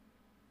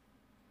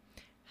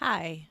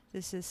Hi,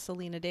 this is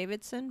Selena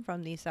Davidson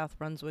from the South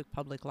Brunswick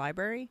Public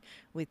Library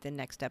with the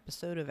next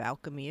episode of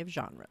Alchemy of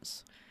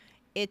Genres.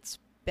 It's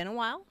been a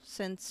while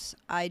since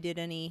I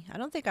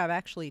don't think I've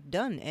actually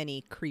done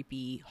any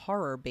creepy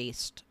horror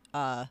based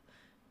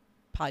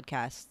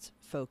podcast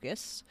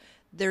focus.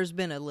 There's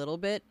been a little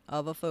bit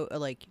of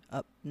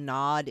a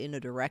nod in a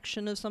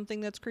direction of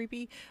something that's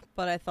creepy,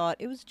 but I thought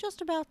it was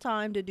just about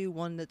time to do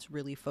one that's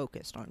really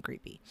focused on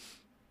creepy.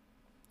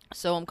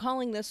 So I'm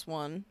calling this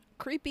one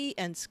Creepy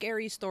and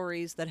Scary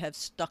Stories That Have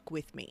Stuck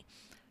With Me.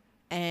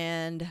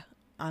 And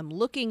I'm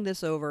looking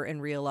this over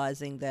and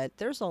realizing that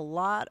there's a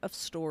lot of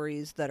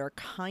stories that are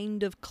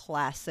kind of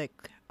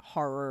classic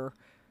horror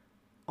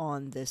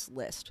on this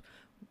list.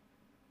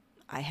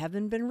 I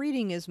haven't been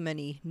reading as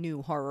many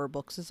new horror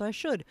books as I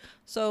should,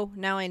 so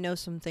now I know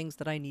some things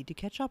that I need to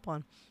catch up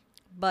on.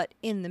 But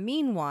in the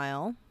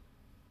meanwhile,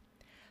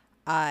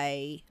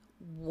 I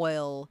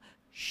will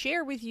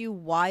share with you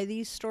why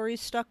these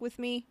stories stuck with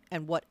me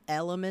and what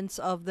elements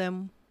of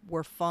them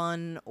were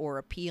fun or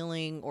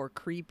appealing or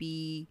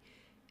creepy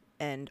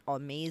and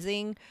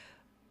amazing.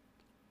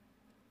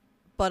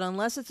 But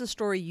unless it's a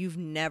story you've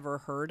never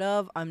heard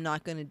of, I'm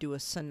not going to do a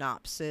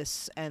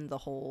synopsis and the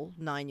whole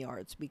 9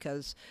 yards,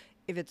 because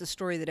if it's a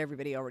story that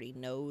everybody already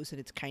knows and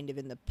it's kind of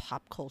in the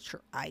pop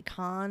culture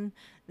icon,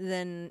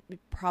 then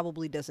it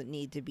probably doesn't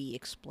need to be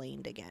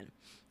explained again.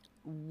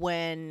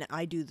 When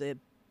I do the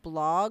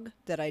blog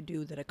that I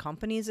do that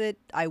accompanies it,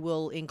 I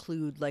will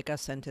include like a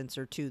sentence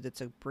or two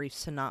that's a brief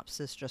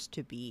synopsis just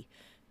to be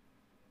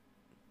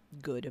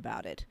good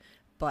about it.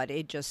 But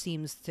it just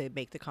seems to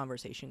make the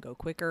conversation go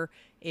quicker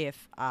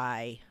if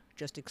I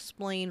just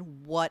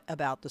explain what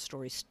about the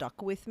story stuck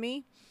with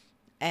me.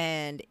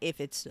 And if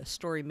it's a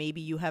story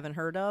maybe you haven't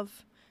heard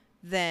of,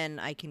 then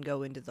I can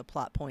go into the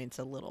plot points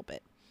a little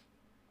bit.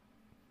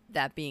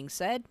 That being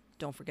said,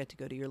 don't forget to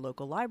go to your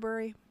local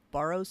library,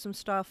 borrow some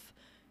stuff.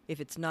 If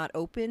it's not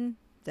open,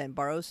 then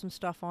borrow some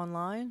stuff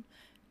online.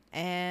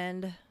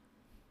 And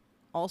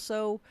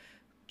also,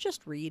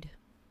 just read.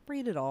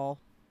 Read it all.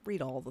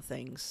 Read all the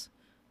things.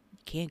 You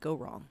can't go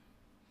wrong.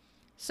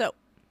 So,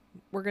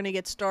 we're going to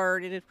get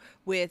started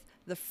with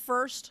the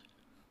first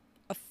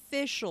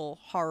official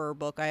horror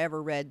book I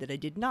ever read that I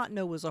did not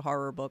know was a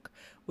horror book,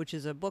 which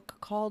is a book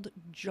called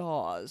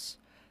Jaws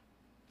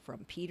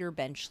from Peter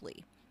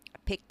Benchley. I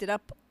picked it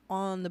up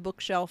on the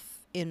bookshelf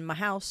in my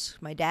house.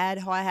 My dad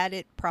had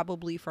it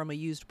probably from a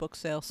used book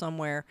sale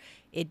somewhere.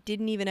 It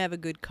didn't even have a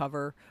good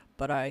cover,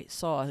 but I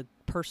saw a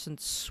person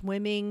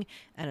swimming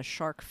and a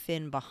shark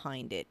fin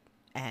behind it,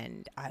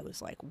 and I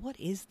was like, what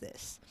is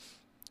this?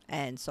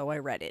 And so I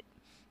read it,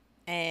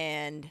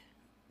 and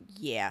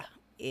yeah,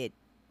 it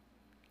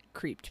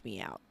creeped me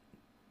out.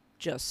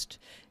 Just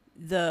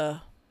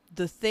the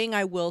thing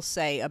I will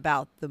say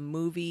about the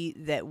movie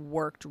that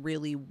worked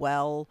really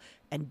well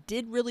and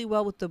did really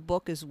well with the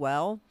book as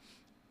well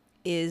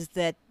is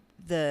that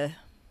the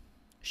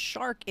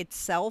shark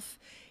itself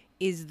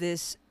is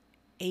this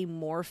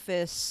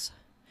amorphous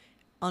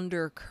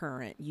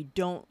undercurrent.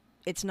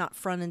 It's not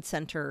front and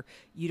center.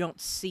 You don't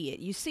see it.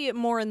 You see it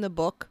more in the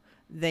book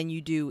than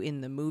you do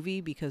in the movie,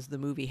 because the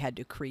movie had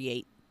to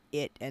create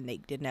it and they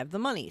didn't have the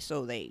money,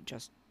 so they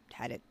just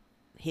had it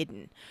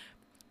hidden.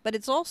 But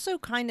it's also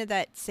kind of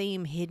that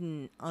same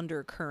hidden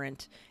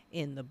undercurrent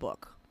in the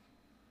book.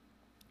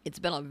 It's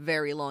been a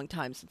very long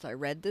time since I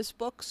read this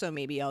book, so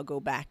maybe I'll go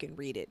back and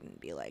read it and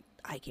be like,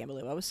 I can't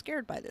believe I was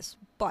scared by this.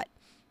 But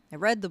I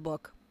read the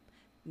book,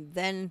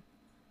 then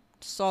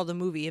saw the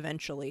movie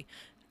eventually,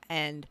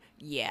 and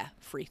yeah,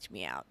 freaked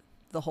me out.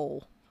 The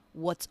whole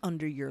what's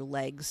under your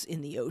legs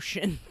in the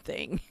ocean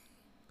thing.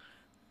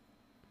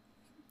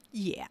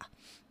 Yeah,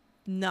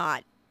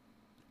 not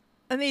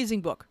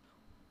amazing book.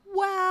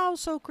 Wow,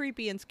 so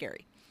creepy and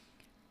scary.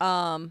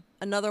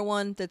 Another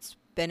one that's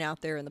been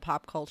out there in the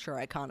pop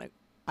culture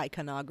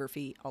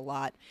iconography a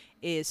lot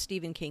is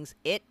Stephen King's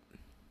It.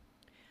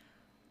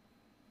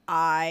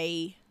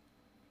 I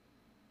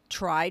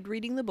tried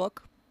reading the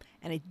book,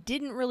 and I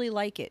didn't really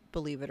like it,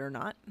 believe it or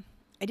not.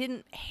 I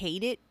didn't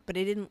hate it, but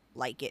I didn't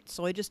like it,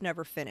 so I just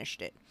never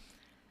finished it.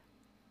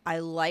 I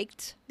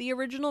liked the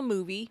original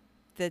movie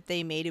that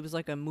they made. It was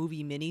like a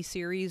movie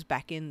miniseries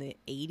back in the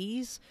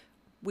 80s,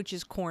 which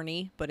is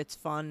corny, but it's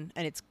fun,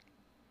 and it's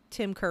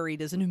Tim Curry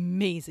does an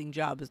amazing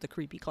job as the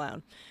creepy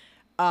clown.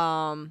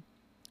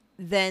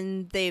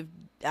 Then they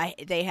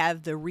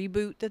have the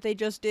reboot that they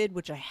just did,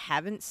 which I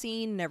haven't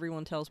seen, and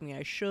everyone tells me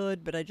I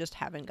should, but I just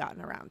haven't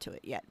gotten around to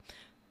it yet.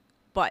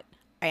 But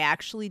I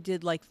actually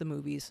did like the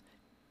movies.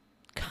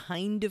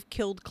 Kind of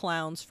killed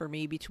clowns for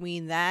me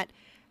between that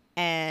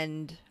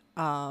and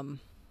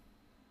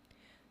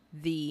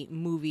the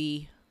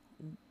movie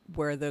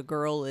where the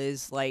girl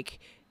is like,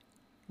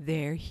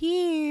 they're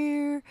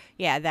here.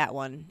 Yeah, that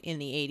one in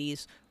the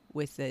 80s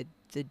with the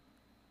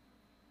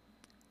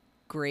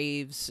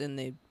graves in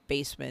the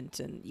basement.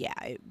 And yeah,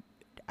 I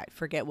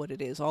forget what it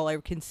is. All I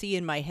can see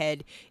in my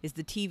head is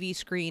the TV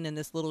screen and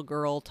this little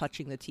girl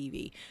touching the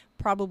TV.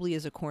 Probably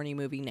is a corny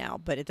movie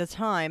now, but at the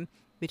time,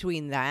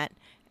 between that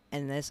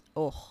and this,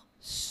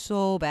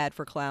 So bad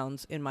for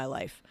clowns in my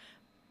life.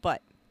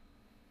 But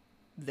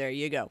there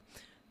you go.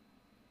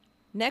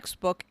 Next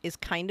book is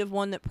kind of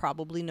one that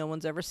probably no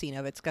one's ever seen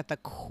of. It's got the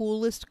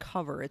coolest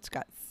cover. It's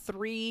got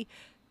 3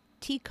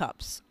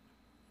 teacups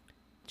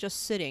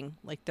just sitting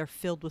like they're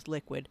filled with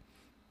liquid.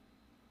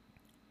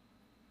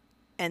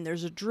 And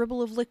there's a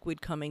dribble of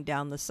liquid coming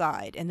down the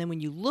side. And then when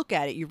you look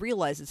at it, you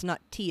realize it's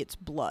not tea, it's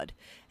blood.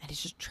 And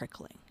it's just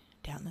trickling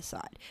down the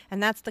side.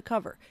 And that's the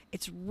cover.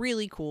 It's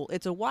really cool.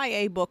 It's a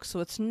YA book, so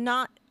it's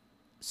not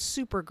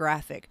super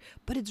graphic,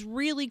 but it's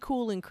really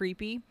cool and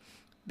creepy.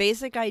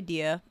 Basic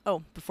idea.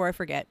 Oh, before I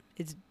forget,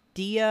 it's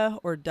Dia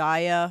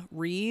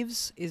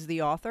Reeves is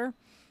the author.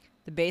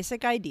 The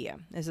basic idea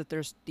is that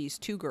there's these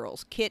 2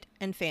 girls, Kit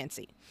and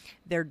Fancy.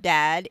 Their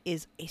dad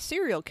is a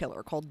serial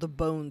killer called the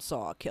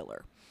Bonesaw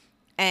Killer.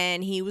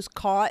 And he was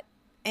caught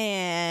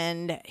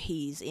and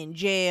he's in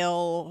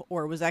jail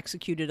or was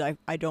executed.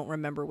 I don't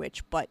remember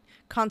which, but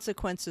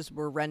consequences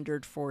were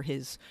rendered for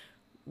his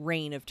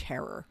reign of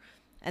terror.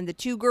 And the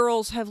 2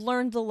 girls have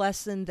learned the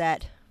lesson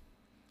that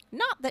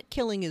not that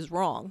killing is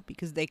wrong,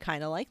 because they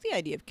kind of like the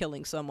idea of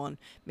killing someone,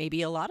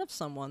 maybe a lot of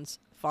someone's,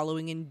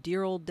 following in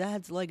dear old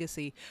dad's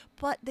legacy,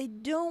 but they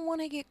don't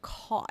want to get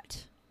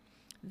caught.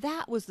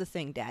 That was the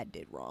thing Dad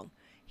did wrong.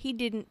 He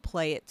didn't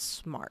play it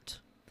smart.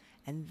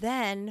 And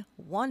then,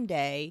 one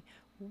day,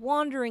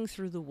 wandering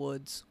through the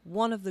woods,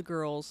 one of the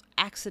girls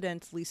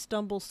accidentally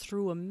stumbles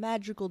through a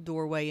magical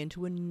doorway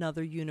into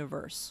another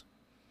universe.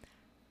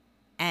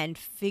 And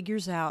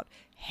figures out,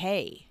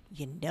 hey,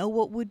 you know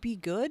what would be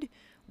good?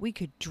 We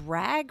could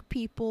drag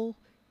people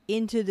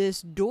into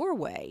this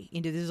doorway,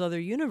 into this other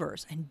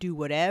universe, and do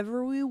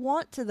whatever we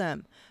want to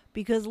them,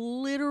 because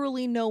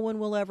literally no one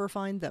will ever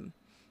find them.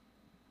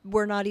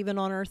 We're not even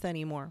on Earth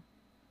anymore.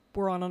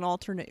 We're on an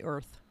alternate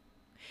Earth.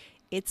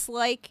 It's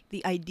like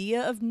the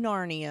idea of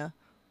Narnia,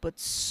 but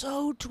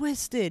so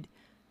twisted,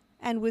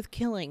 and with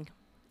killing.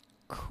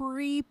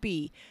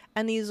 Creepy.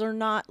 And these are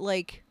not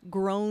like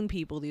grown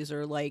people. These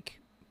are like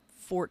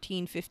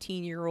 14,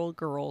 15-year-old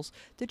girls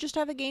that just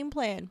have a game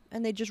plan,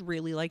 and they just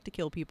really like to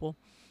kill people.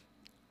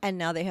 And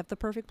now they have the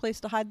perfect place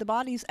to hide the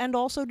bodies and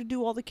also to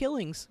do all the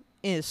killings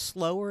as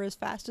slow or as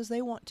fast as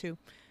they want to.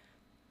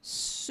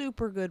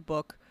 Super good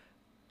book.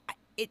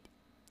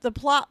 The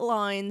plot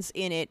lines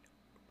in it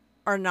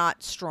are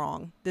not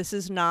strong. This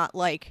is not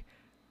like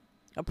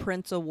a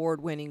Prince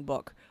Award-winning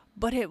book,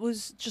 but it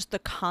was just the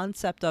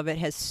concept of it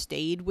has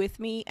stayed with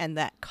me, and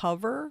that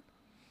cover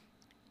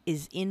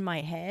is in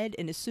my head.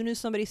 And as soon as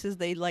somebody says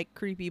they like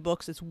creepy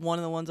books, it's one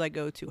of the ones I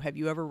go to. Have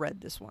you ever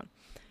read this one?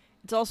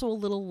 It's also a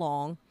little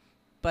long,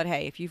 but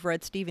hey, if you've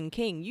read Stephen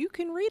King, you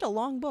can read a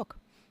long book.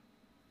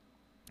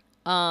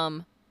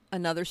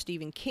 Another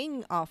Stephen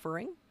King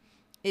offering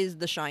is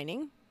The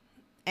Shining,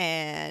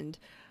 and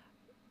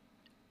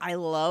I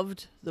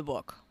loved the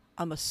book.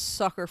 I'm a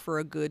sucker for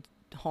a good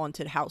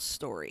haunted house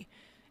story,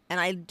 and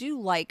I do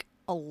like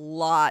a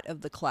lot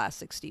of the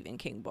classic Stephen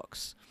King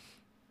books.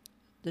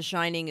 The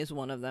Shining is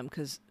one of them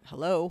because,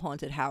 hello,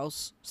 haunted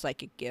house,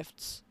 psychic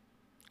gifts,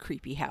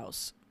 creepy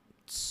house.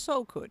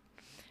 So good.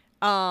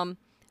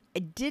 I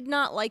did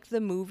not like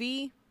the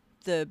movie,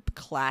 the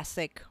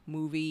classic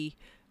movie,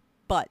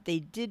 but they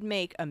did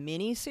make a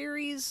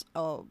mini-series,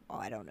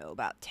 I don't know,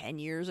 about 10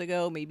 years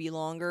ago, maybe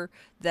longer,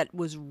 that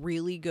was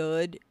really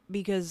good,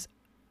 because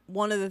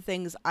one of the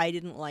things I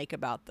didn't like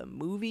about the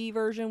movie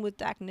version with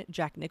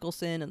Jack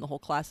Nicholson and the whole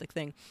classic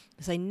thing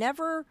is I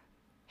never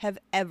have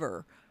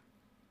ever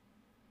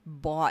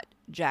bought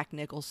Jack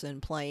Nicholson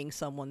playing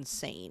someone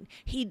sane.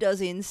 He does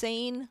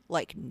insane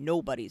like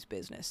nobody's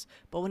business.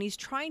 But when he's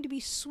trying to be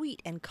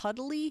sweet and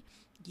cuddly,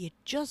 you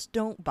just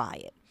don't buy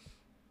it.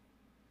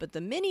 But the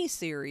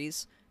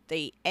miniseries,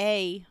 they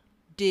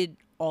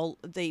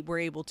were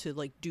able to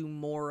like do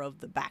more of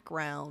the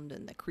background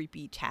and the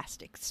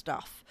creepy-tastic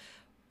stuff.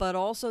 But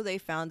also they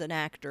found an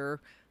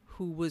actor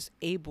who was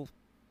able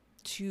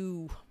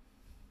to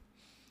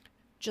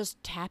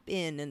just tap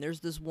in, and there's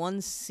this one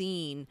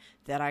scene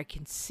that I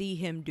can see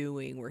him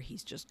doing where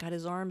he's just got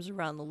his arms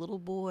around the little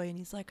boy and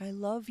he's like, I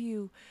love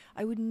you,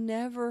 I would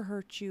never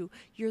hurt you,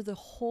 you're the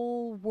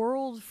whole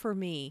world for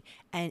me.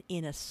 And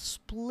in a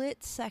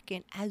split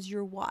second, as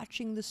you're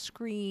watching the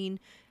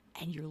screen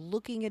and you're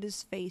looking at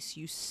his face,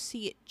 you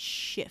see it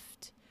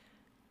shift,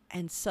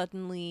 and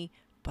suddenly,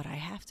 but I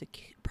have to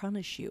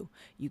punish you,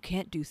 you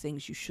can't do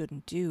things you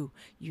shouldn't do,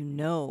 you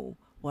know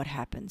what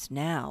happens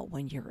now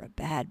when you're a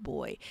bad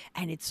boy.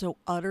 And it's so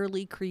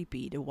utterly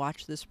creepy to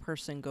watch this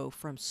person go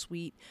from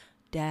sweet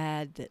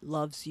dad that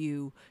loves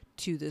you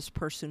to this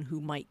person who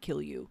might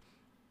kill you.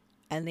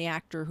 And the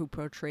actor who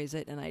portrays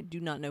it, and I do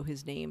not know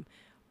his name,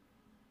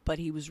 but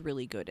he was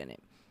really good in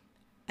it.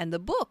 And the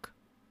book,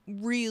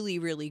 really,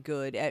 really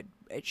good at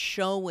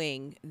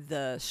showing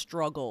the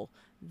struggle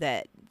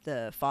that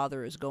the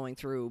father is going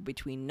through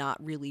between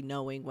not really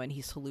knowing when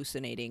he's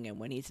hallucinating and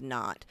when he's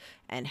not,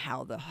 and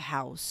how the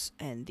house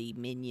and the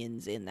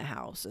minions in the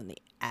house and the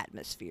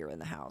atmosphere in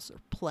the house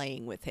are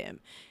playing with him,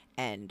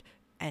 and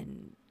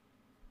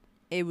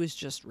it was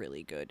just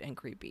really good and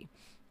creepy.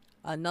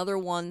 Another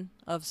one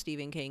of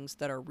Stephen King's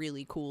that are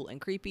really cool and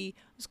creepy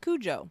was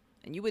Cujo.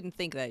 And you wouldn't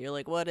think that. You're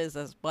like, what is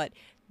this? But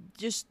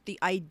just the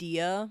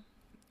idea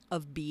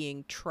of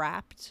being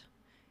trapped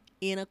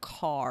in a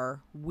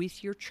car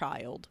with your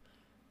child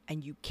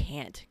and you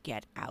can't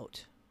get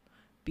out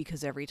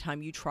because every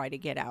time you try to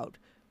get out,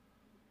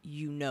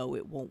 you know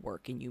it won't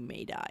work and you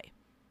may die.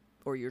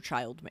 Or your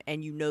child may.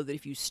 And you know that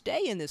if you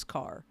stay in this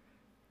car,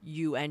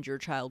 you and your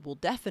child will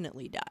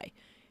definitely die.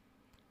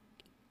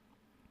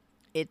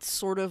 It's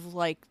sort of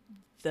like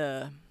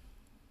the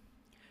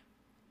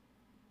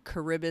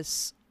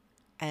Charybdis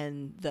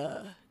and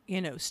the,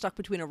 stuck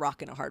between a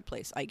rock and a hard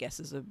place, I guess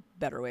is a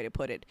better way to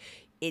put it.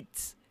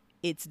 It's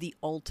the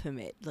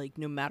ultimate, like,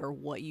 no matter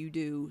what you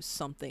do,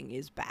 something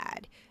is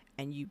bad,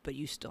 but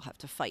you still have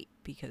to fight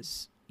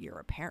because you're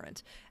a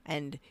parent.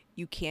 And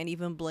you can't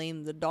even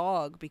blame the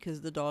dog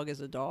because the dog is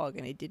a dog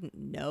and it didn't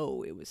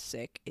know it was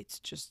sick. It's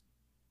just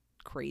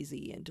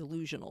crazy and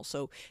delusional.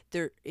 So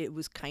it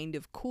was kind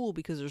of cool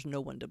because there's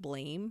no one to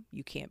blame.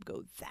 You can't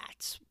go,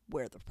 that's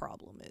where the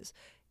problem is.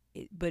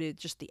 But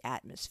just the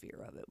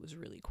atmosphere of it was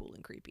really cool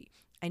and creepy.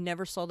 I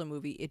never saw the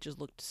movie. It just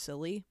looked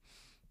silly,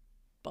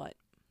 but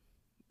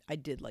I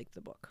did like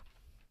the book.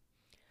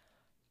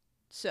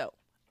 So,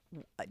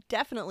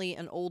 definitely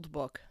an old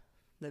book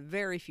that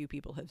very few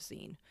people have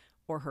seen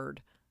or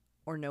heard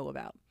or know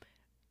about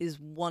is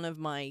one of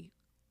my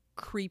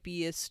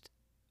creepiest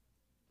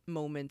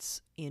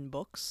moments in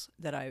books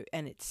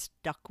and it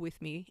stuck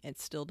with me, it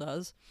still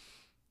does,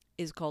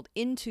 is called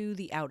Into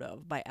the Out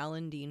Of by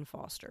Alan Dean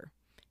Foster.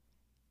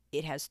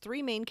 It has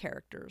three main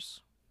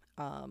characters.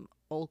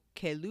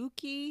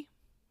 Olkeluki,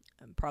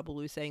 I'm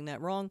probably saying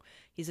that wrong.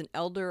 He's an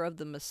elder of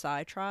the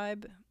Maasai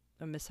tribe,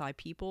 or Maasai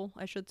people,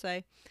 I should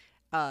say.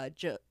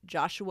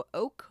 Joshua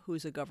Oak,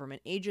 who's a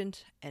government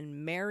agent,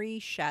 and Mary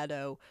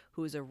Shadow,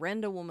 who is a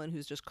Renda woman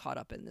who's just caught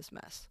up in this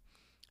mess.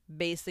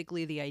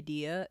 Basically, the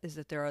idea is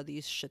that there are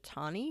these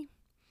Shaitani,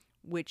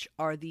 which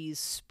are these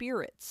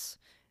spirits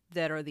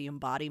that are the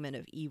embodiment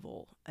of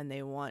evil, and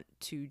they want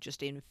to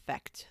just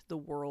infect the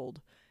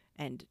world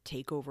and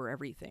take over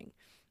everything.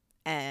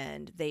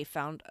 And they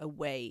found a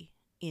way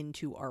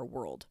into our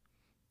world.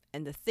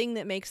 And the thing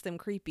that makes them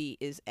creepy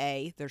is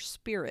they're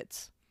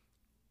spirits,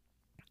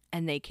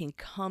 and they can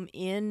come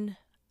in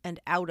and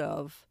out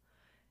of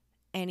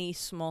any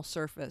small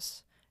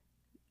surface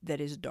that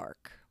is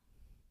dark.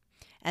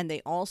 And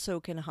they also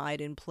can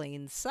hide in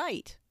plain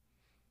sight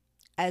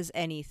as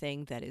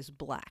anything that is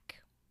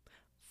black.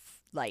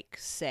 Like,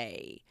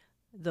 say,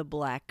 the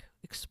black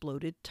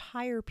exploded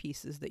tire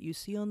pieces that you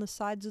see on the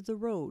sides of the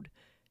road.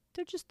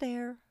 They're just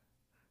there.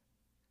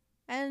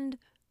 And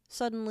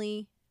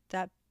suddenly,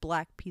 that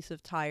black piece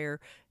of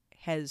tire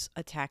has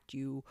attacked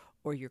you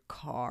or your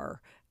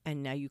car,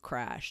 and now you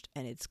crashed,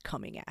 and it's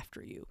coming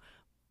after you.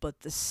 But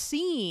the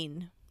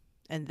scene,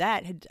 and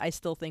I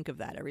still think of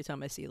that every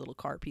time I see little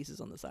car pieces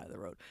on the side of the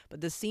road.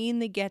 But the scene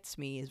that gets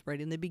me is right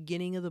in the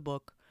beginning of the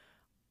book,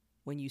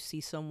 when you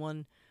see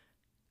someone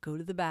go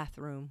to the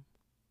bathroom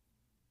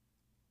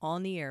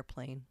on the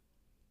airplane,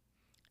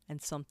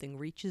 and something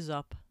reaches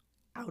up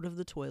out of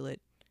the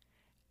toilet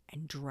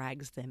and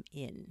drags them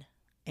in.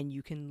 And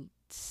you can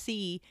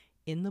see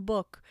in the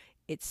book,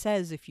 it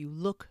says if you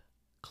look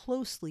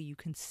closely, you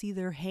can see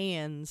their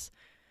hands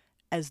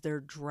as they're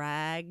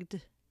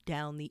dragged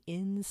down the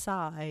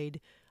inside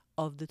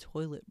of the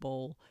toilet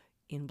bowl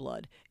in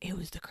blood. It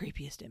was the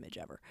creepiest image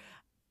ever.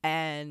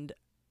 And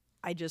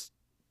I just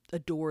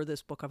adore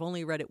this book. I've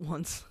only read it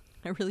once.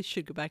 I really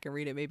should go back and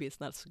read it. Maybe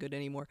it's not so good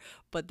anymore.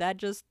 But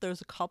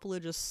there's a couple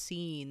of just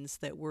scenes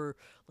that were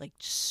like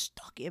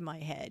stuck in my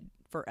head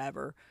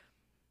forever.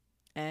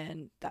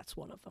 And that's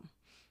one of them.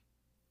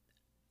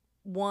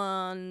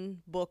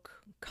 One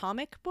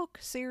comic book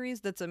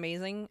series that's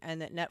amazing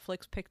and that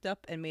Netflix picked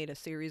up and made a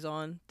series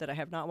on that I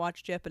have not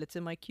watched yet, but it's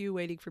in my queue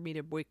waiting for me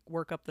to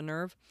work up the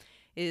nerve,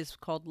 is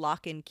called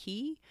Lock and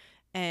Key.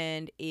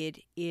 And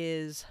it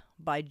is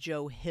by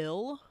Joe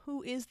Hill,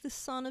 who is the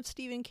son of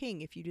Stephen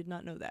King, if you did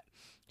not know that.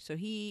 So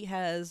he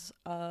has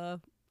a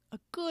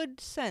good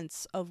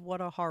sense of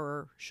what a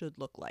horror should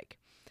look like.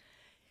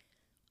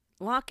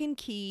 Lock and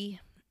Key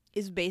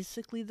is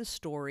basically the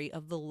story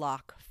of the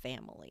Locke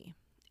family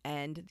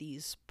and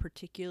these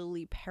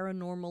particularly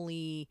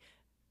paranormally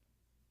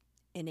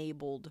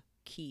enabled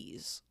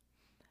keys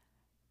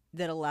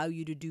that allow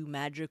you to do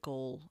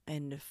magical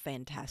and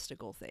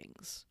fantastical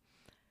things.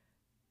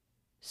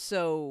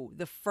 So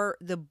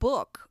the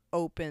book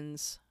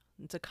opens,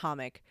 it's a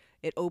comic,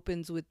 it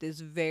opens with this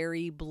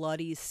very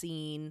bloody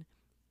scene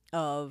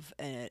of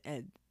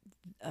a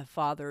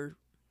father,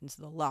 it's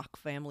the Locke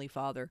family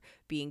father,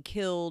 being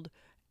killed.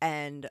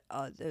 And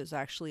there's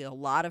actually a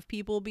lot of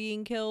people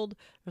being killed.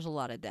 There's a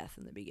lot of death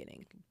in the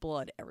beginning,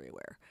 blood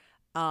everywhere.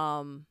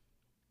 But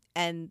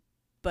in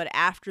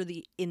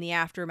the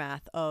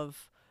aftermath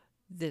of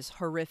this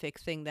horrific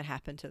thing that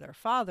happened to their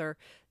father,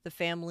 the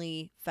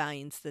family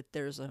finds that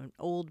there's an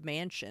old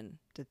mansion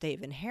that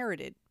they've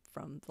inherited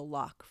from the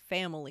Locke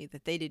family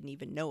that they didn't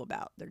even know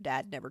about. Their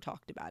dad never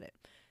talked about it,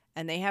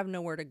 and they have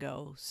nowhere to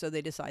go, so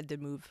they decide to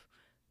move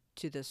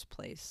to this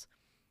place.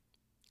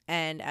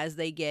 And as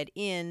they get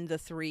in, the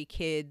three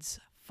kids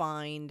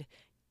find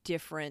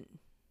different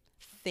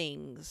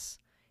things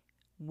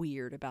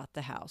weird about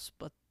the house,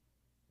 but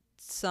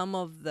some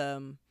of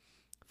them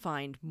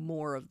find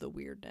more of the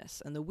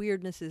weirdness. And the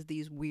weirdness is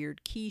these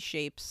weird key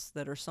shapes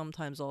that are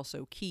sometimes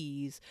also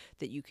keys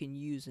that you can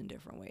use in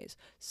different ways.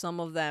 Some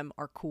of them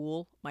are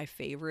cool. My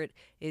favorite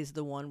is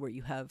the one where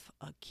you have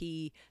a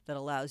key that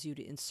allows you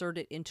to insert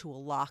it into a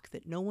lock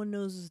that no one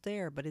knows is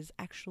there, but is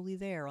actually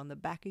there on the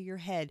back of your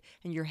head,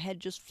 and your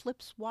head just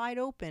flips wide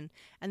open,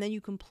 and then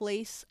you can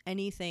place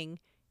anything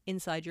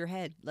inside your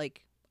head.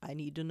 Like, I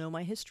need to know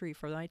my history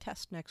for my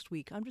test next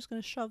week. I'm just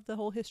going to shove the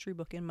whole history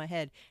book in my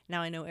head.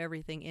 Now I know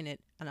everything in it,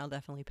 and I'll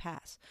definitely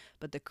pass.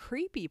 But the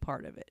creepy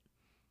part of it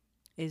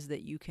is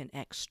that you can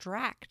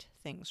extract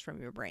things from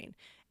your brain.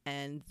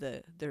 And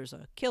there's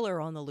a killer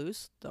on the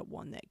loose, the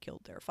one that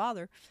killed their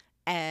father.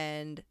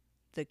 And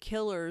the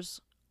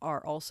killers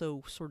are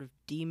also sort of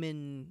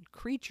demon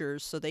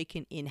creatures, so they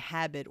can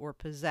inhabit or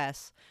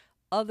possess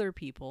other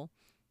people.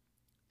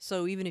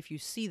 So even if you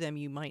see them,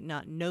 you might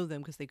not know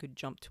them because they could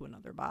jump to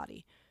another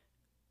body.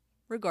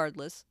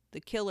 Regardless, the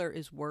killer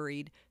is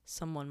worried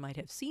someone might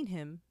have seen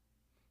him.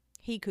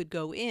 He could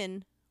go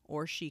in,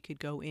 or she could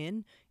go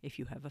in, if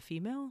you have a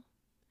female,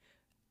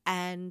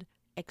 and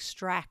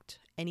extract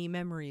any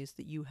memories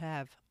that you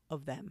have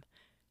of them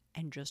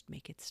and just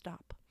make it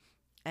stop.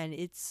 And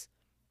it's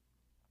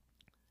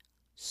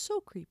so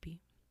creepy.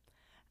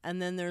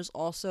 And then there's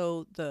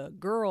also the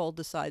girl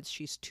decides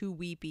she's too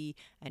weepy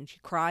and she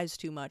cries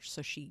too much,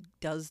 so she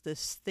does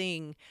this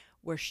thing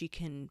where she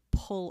can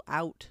pull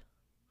out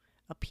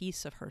a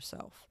piece of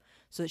herself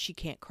so that she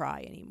can't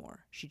cry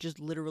anymore. She just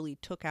literally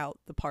took out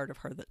the part of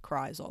her that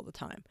cries all the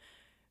time.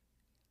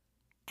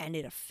 And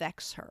it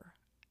affects her.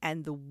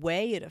 And the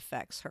way it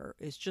affects her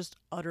is just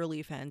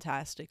utterly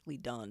fantastically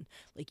done.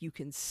 Like, you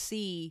can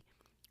see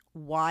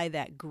why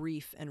that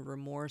grief and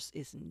remorse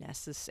is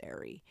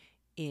necessary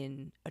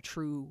in a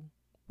true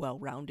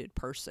well-rounded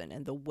person,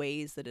 and the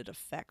ways that it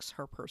affects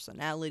her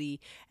personality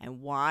and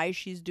why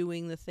she's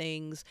doing the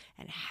things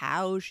and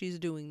how she's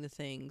doing the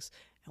things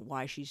and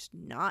why she's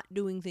not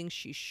doing things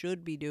she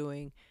should be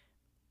doing.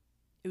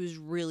 It was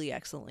really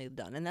excellently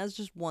done. And that's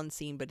just one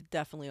scene, but it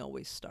definitely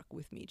always stuck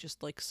with me.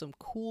 Just like some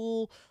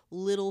cool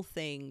little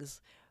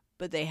things,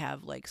 but they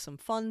have like some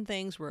fun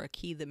things where a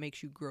key that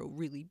makes you grow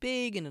really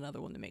big and another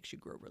one that makes you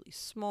grow really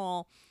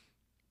small.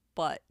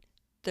 But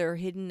they're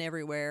hidden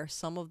everywhere.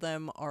 Some of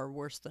them are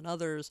worse than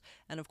others.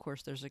 And of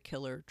course, there's a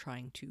killer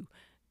trying to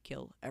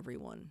kill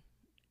everyone.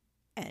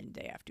 And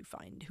they have to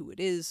find who it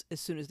is as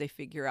soon as they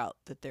figure out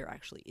that there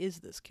actually is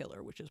this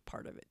killer, which is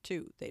part of it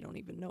too. They don't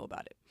even know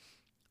about it.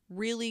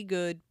 Really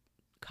good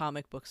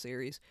comic book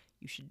series.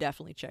 You should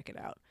definitely check it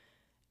out.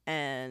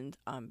 And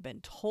I've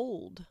been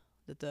told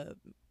that the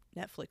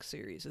Netflix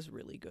series is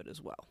really good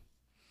as well.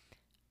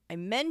 I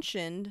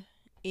mentioned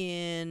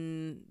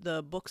in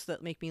the Books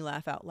That Make Me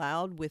Laugh Out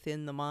Loud,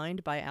 Within the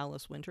Mind by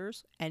Alice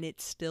Winters, and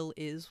it still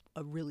is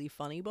a really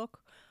funny book,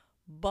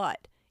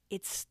 but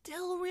it's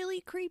still really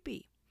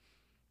creepy.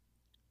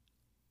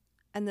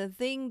 And the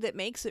thing that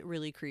makes it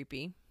really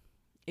creepy,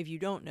 if you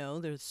don't know,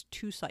 there's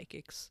two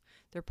psychics.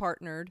 They're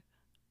partnered,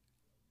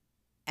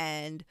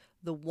 and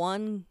the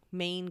one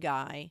main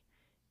guy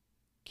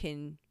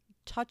can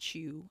touch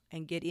you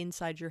and get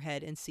inside your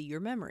head and see your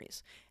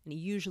memories. And he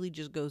usually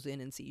just goes in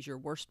and sees your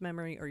worst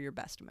memory or your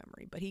best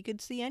memory, but he could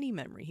see any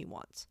memory he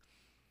wants.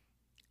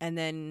 And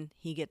then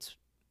he gets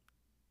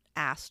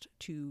asked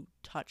to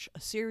touch a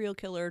serial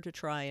killer to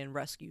try and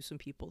rescue some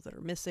people that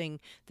are missing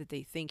that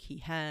they think he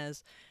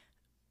has.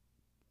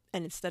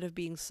 And instead of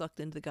being sucked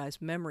into the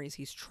guy's memories,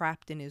 he's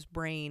trapped in his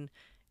brain.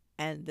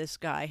 And this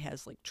guy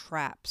has like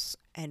traps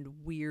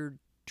and weird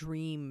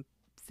dream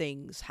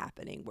things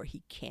happening where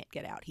he can't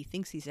get out. He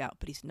thinks he's out,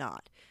 but he's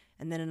not.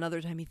 And then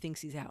another time he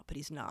thinks he's out, but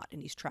he's not.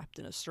 And he's trapped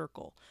in a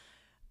circle.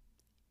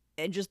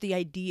 And just the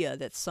idea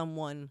that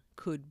someone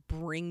could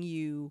bring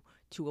you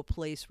to a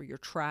place where you're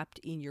trapped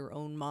in your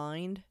own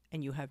mind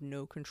and you have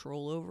no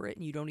control over it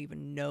and you don't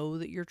even know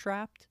that you're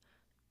trapped.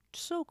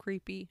 So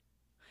creepy.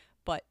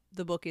 But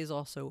the book is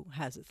also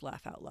has its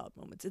laugh out loud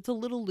moments. It's a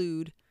little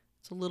lewd.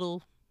 It's a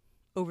little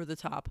over the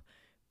top.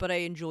 But I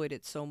enjoyed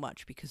it so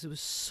much because it was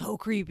so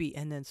creepy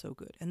and then so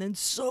good. And then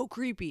so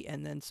creepy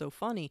and then so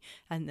funny.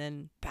 And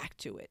then back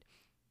to it.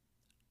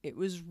 It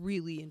was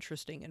really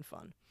interesting and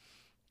fun.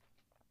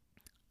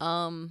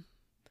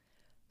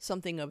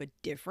 Something of a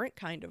different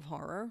kind of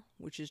horror,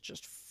 which is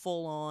just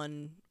full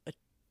on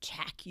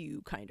attack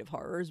you kind of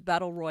horror, is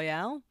Battle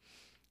Royale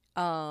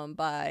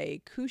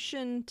by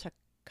Kushin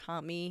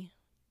Takami,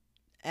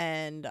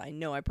 and I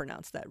know I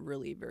pronounced that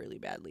really, really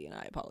badly, and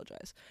I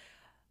apologize.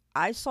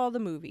 I saw the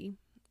movie.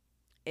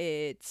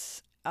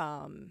 It's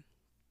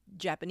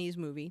Japanese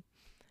movie.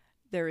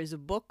 There is a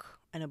book,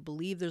 and I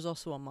believe there's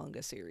also a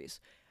manga series.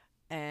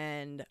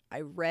 And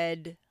I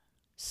read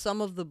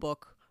some of the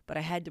book, but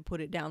I had to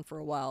put it down for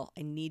a while.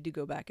 I need to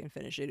go back and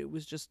finish it. It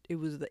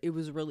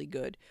was really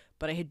good,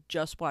 but I had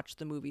just watched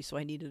the movie, so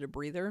I needed a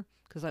breather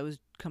because I was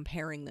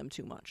comparing them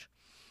too much.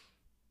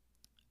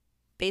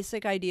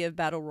 Basic idea of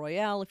Battle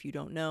Royale, if you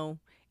don't know,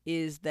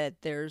 is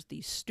that there's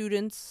these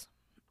students,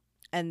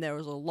 and there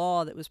was a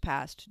law that was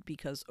passed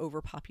because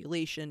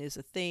overpopulation is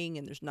a thing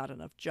and there's not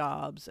enough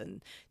jobs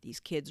and these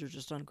kids are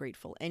just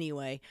ungrateful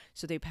anyway.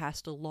 So they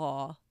passed a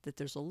law that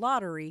there's a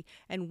lottery,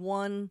 and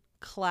one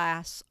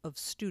class of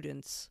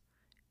students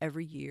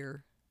every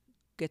year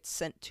gets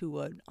sent to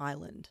an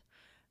island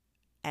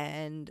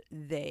and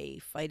they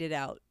fight it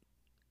out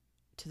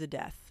to the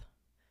death,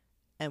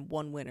 and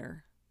one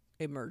winner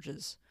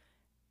emerges,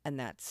 and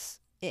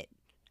that's it.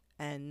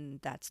 And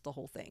that's the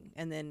whole thing.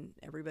 And then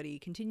everybody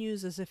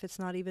continues as if it's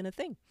not even a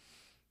thing.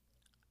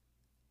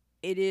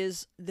 It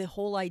is, the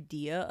whole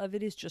idea of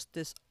it is just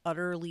this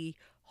utterly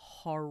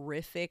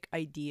horrific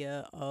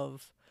idea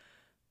of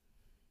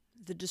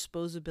the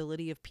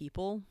disposability of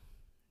people,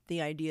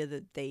 the idea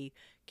that they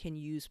can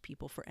use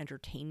people for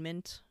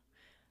entertainment,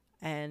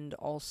 and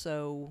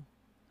also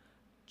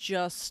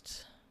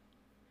just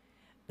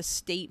a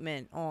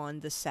statement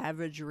on the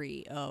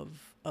savagery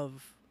of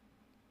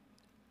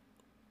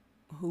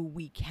who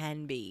we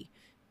can be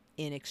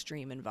in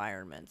extreme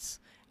environments,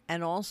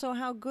 and also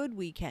how good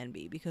we can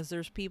be, because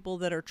there's people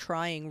that are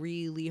trying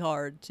really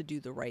hard to do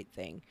the right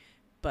thing,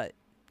 but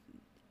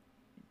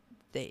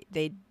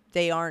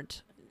they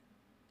aren't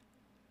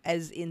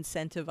as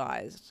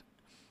incentivized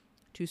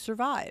to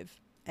survive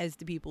as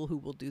the people who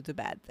will do the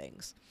bad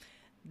things.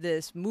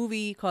 This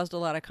movie caused a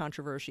lot of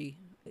controversy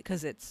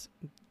because it's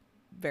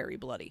very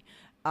bloody.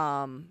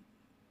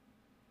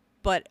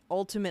 But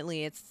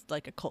ultimately, it's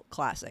like a cult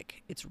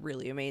classic. It's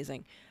really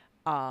amazing.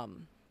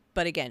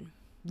 But again,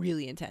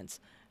 really intense.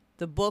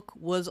 The book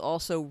was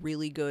also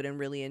really good and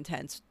really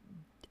intense.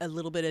 A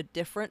little bit of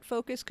different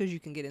focus because you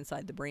can get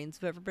inside the brains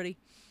of everybody.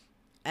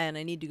 And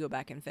I need to go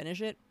back and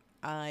finish it.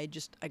 I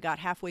got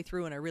halfway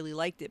through and I really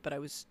liked it, but I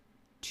was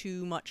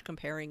too much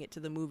comparing it to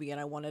the movie, and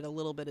I wanted a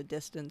little bit of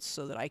distance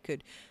so that I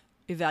could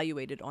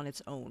evaluate it on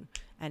its own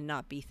and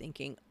not be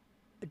thinking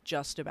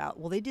just about,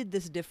 well, they did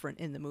this different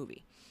in the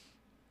movie.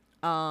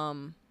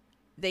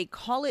 They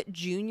call it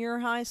junior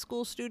high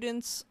school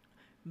students,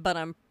 but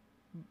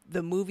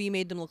the movie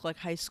made them look like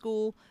high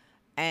school.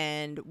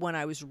 And when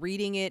I was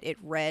reading it, it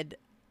read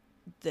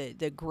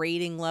the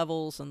grading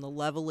levels and the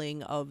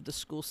leveling of the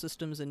school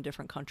systems in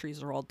different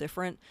countries are all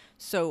different.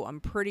 So I'm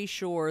pretty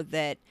sure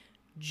that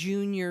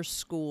junior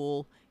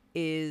school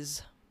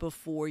is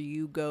before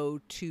you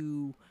go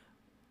to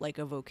like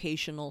a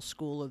vocational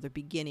school or the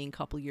beginning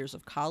couple years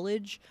of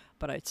college,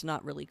 but it's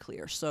not really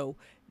clear. So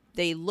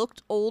they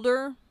looked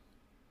older,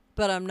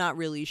 but I'm not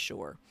really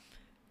sure.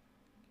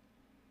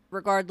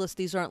 Regardless,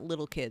 these aren't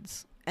little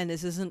kids, and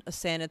this isn't a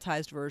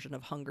sanitized version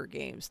of Hunger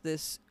Games.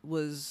 This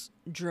was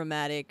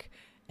dramatic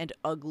and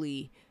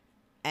ugly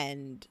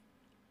and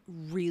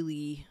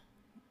really,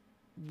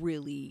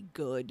 really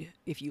good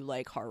if you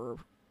like horror.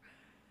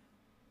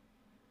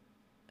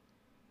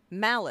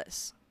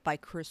 Malice by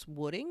Chris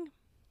Wooding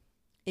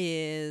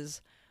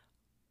is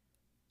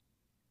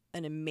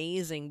an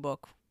amazing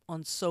book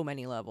on so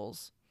many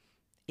levels.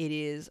 It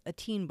is a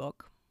teen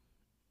book.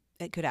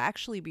 It could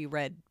actually be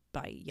read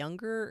by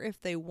younger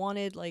if they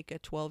wanted, like a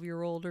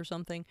 12-year-old or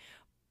something,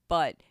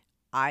 but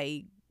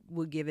I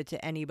would give it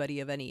to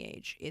anybody of any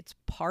age. It's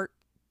part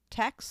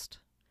text,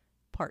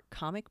 part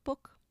comic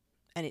book,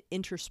 and it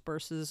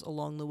intersperses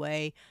along the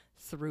way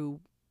through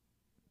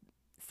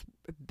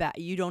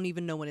you don't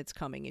even know when it's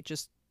coming. It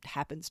just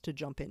happens to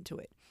jump into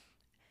it.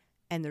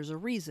 And there's a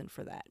reason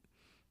for that.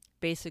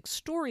 Basic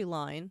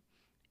storyline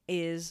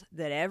is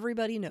that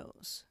everybody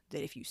knows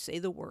that if you say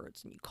the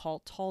words and you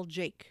call Tall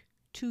Jake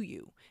to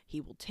you,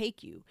 he will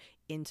take you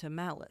into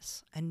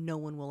Malice and no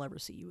one will ever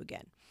see you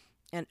again.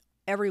 And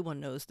everyone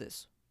knows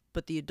this,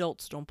 but the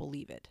adults don't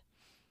believe it.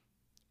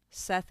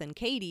 Seth and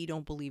Katie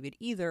don't believe it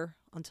either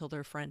until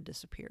their friend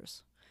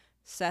disappears.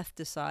 Seth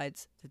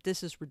decides that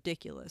this is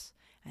ridiculous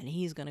and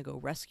he's going to go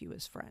rescue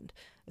his friend,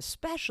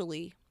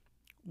 especially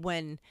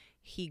when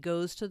he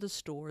goes to the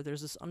store.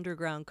 There's this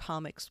underground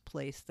comics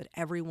place that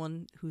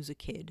everyone who's a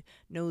kid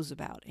knows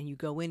about, and you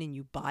go in and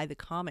you buy the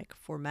comic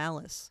for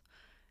Malice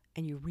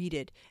and you read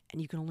it,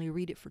 and you can only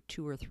read it for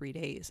 2 or 3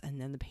 days,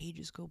 and then the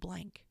pages go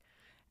blank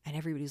and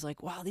everybody's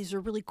like, wow, these are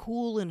really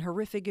cool and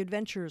horrific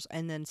adventures.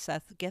 And then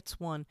Seth gets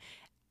one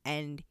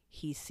and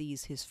he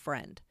sees his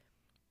friend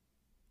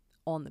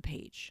on the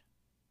page.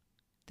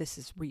 This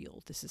is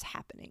real. This is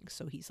happening.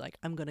 So he's like,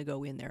 I'm going to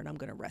go in there and I'm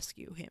going to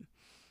rescue him.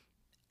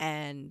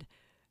 And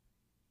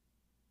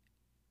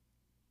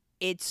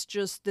it's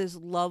just this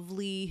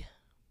lovely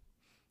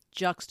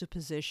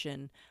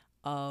juxtaposition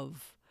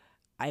of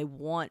I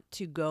want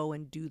to go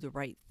and do the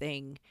right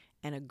thing,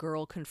 and a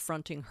girl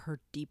confronting her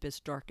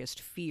deepest, darkest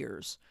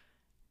fears,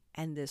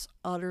 and this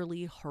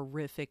utterly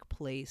horrific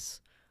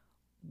place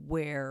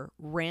where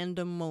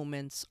random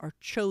moments are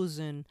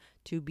chosen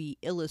to be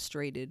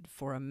illustrated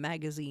for a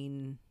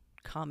magazine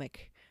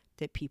comic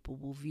that people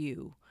will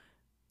view,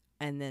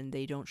 and then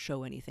they don't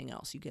show anything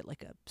else. You get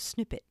like a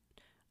snippet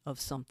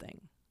of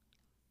something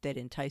that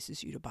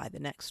entices you to buy the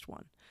next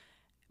one.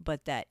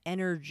 But that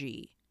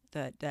energy,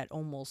 that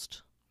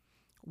almost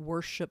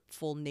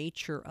worshipful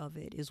nature of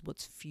it is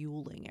what's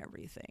fueling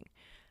everything.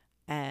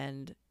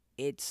 And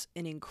it's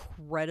an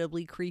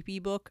incredibly creepy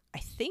book. I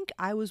think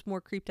I was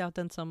more creeped out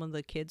than some of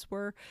the kids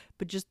were,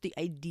 but just the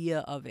idea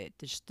of it,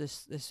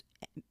 this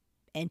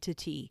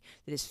entity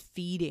that is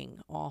feeding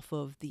off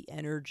of the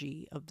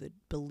energy of the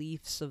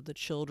beliefs of the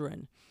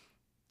children,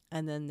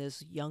 and then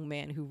this young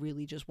man who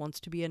really just wants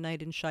to be a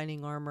knight in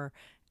shining armor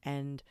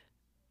and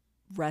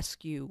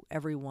rescue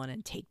everyone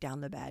and take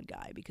down the bad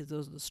guy, because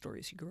those are the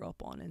stories he grew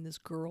up on. And this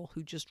girl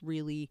who just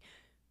really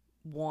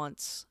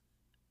wants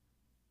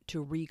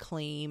to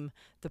reclaim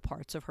the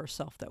parts of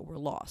herself that were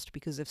lost,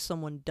 because if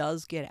someone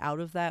does get out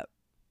of that,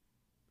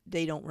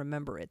 they don't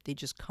remember it. They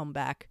just come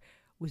back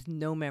with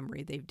no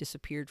memory. They've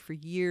disappeared for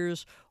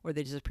years, or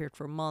they disappeared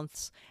for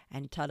months,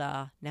 and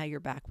ta-da, now you're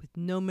back with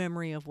no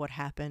memory of what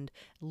happened,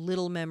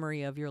 little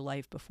memory of your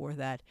life before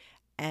that,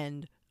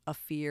 and a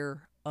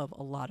fear of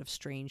a lot of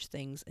strange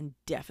things, and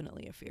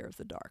definitely a fear of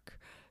the dark.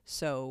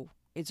 So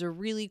it's a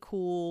really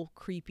cool,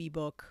 creepy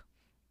book.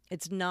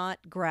 It's not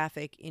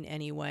graphic in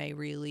any way,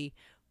 really,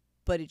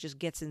 but it just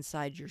gets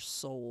inside your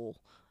soul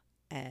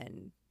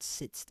and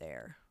sits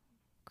there.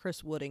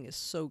 Chris Wooding is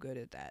so good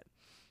at that.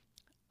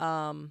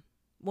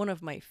 One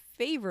of my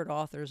favorite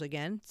authors,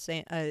 again,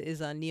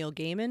 is Neil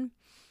Gaiman.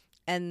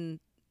 And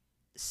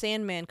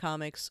Sandman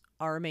comics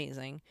are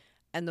amazing.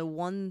 And the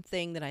one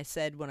thing that I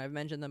said when I've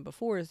mentioned them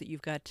before is that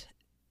you've got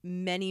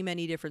many,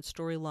 many different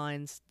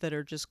storylines that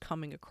are just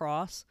coming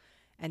across.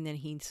 And then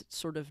he's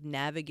sort of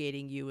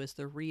navigating you as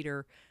the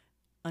reader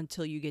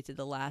until you get to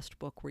the last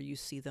book where you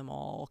see them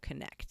all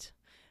connect.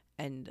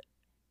 And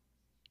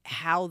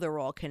how they're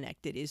all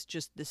connected is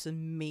just this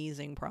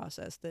amazing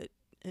process that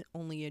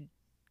only a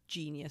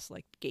genius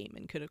like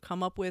Gaiman could have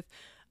come up with.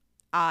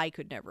 I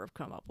could never have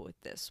come up with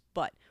this.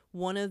 But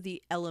one of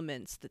the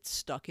elements that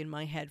stuck in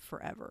my head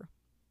forever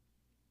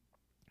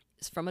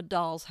is from A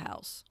Doll's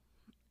House,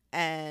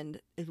 and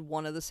it's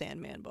one of the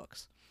Sandman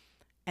books.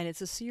 And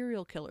it's a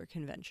serial killer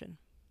convention.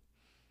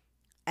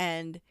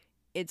 And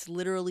it's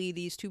literally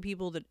these two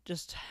people that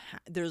just,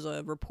 there's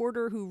a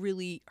reporter who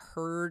really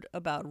heard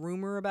about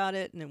rumor about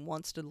it and then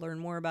wants to learn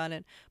more about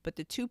it. But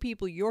the two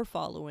people you're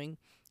following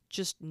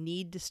just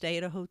need to stay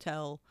at a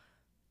hotel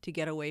to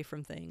get away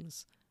from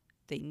things.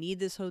 They need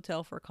this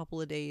hotel for a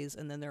couple of days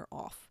and then they're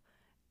off.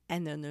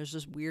 And then there's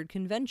this weird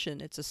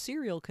convention. It's a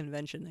cereal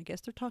convention. I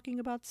guess they're talking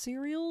about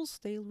cereals.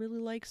 They really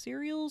like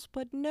cereals,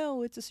 but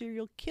no, it's a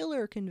serial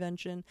killer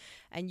convention.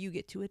 And you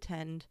get to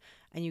attend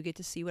and you get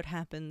to see what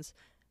happens.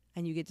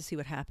 And you get to see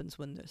what happens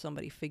when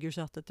somebody figures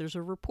out that there's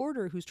a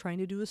reporter who's trying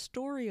to do a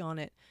story on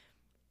it.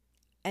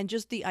 And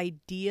just the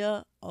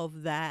idea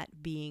of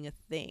that being a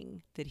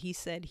thing that he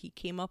said he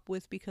came up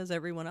with because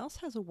everyone else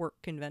has a work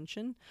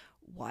convention.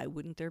 Why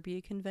wouldn't there be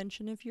a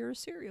convention if you're a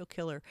serial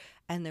killer?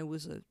 And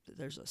there's a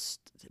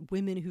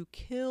women who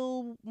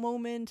kill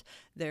moment.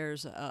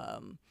 There's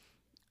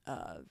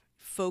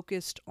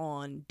focused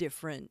on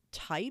different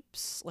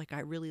types. Like,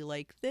 I really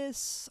like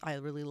this. I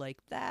really like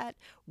that.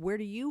 Where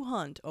do you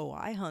hunt? Oh,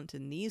 I hunt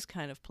in these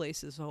kind of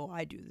places. Oh,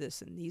 I do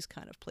this in these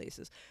kind of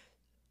places.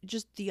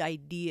 Just the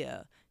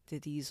idea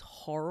that these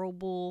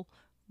horrible,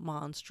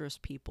 monstrous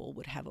people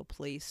would have a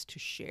place to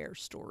share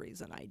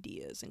stories and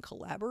ideas and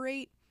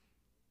collaborate.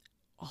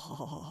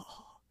 Oh,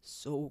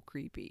 so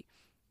creepy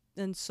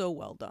and so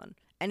well done.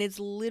 And it's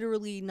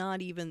literally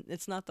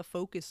it's not the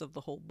focus of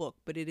the whole book,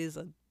 but it is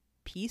a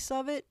piece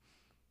of it.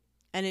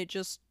 And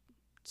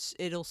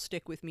it'll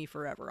stick with me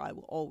forever. I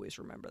will always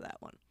remember that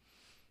one.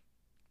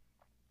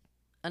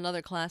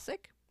 Another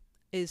classic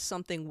is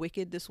Something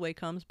Wicked This Way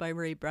Comes by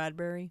Ray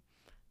Bradbury.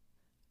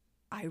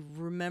 I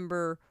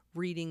remember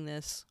reading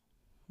this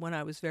when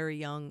I was very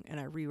young, and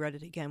I reread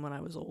it again when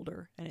I was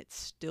older, and it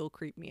still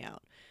creeped me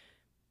out.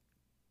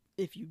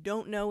 If you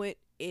don't know it,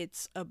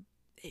 it's kind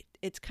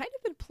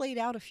of been played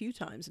out a few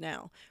times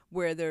now,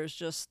 where there's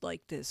just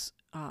like this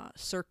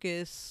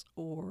circus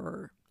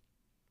or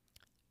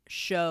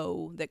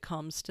show that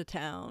comes to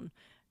town,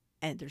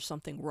 and there's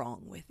something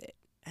wrong with it.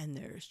 And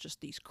there's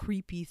just these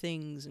creepy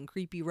things and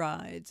creepy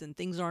rides, and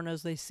things aren't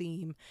as they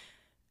seem.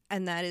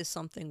 And that is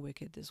Something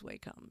Wicked This Way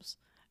Comes.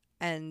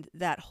 And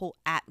that whole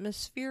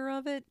atmosphere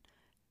of it,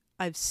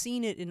 I've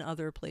seen it in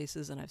other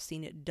places and I've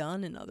seen it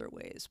done in other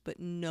ways,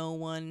 but no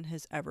one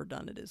has ever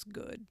done it as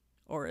good,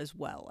 or as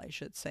well, I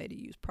should say, to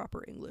use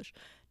proper English.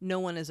 No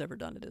one has ever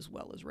done it as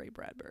well as Ray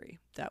Bradbury.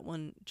 That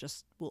one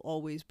just will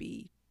always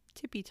be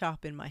tippy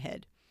top in my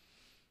head.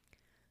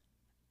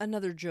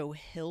 Another Joe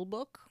Hill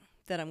book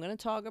that I'm going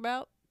to talk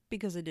about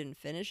because I didn't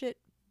finish it,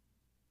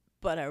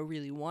 but I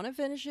really want to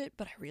finish it,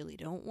 but I really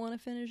don't want to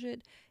finish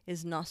it,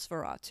 is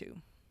Nosferatu.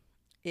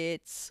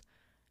 It's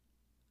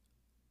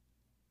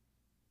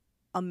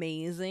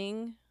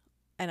amazing,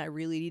 and I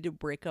really need to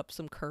break up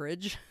some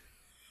courage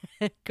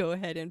and go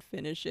ahead and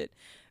finish it,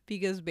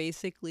 because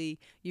basically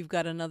you've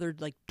got another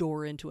like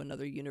door into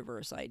another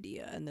universe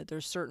idea, and that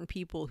there's certain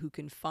people who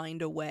can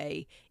find a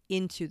way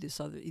into these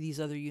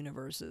other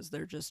universes.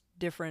 They're just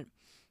different.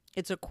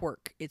 It's a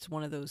quirk. It's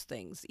one of those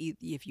things.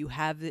 If you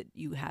have it,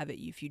 you have it.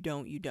 If you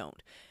don't, you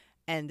don't.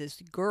 And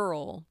this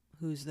girl,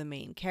 who's the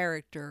main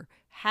character,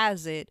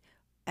 has it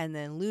and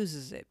then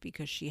loses it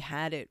because she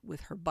had it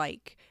with her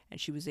bike and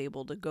she was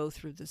able to go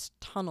through this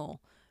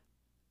tunnel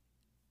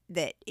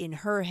that in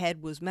her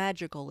head was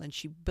magical, and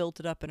she built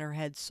it up in her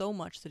head so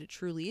much that it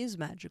truly is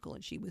magical,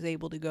 and she was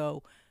able to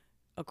go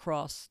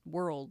across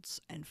worlds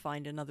and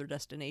find another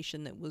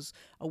destination that was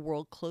a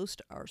world close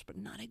to ours but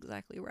not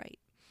exactly right.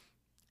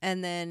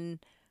 And then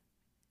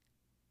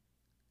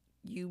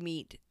you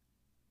meet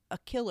a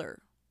killer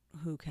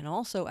who can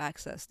also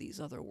access these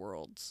other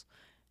worlds,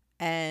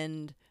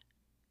 and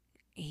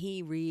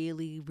he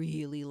really,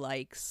 really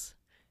likes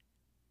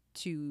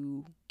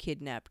to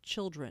kidnap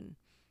children.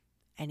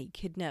 And he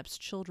kidnaps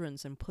children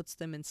and puts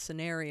them in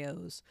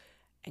scenarios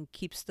and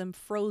keeps them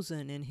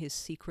frozen in his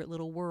secret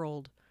little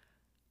world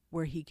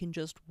where he can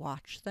just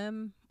watch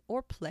them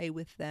or play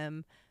with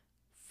them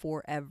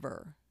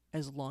forever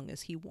as long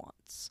as he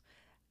wants.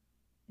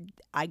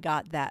 I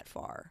got that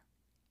far,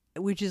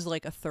 which is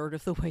like a third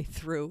of the way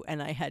through,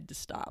 and I had to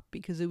stop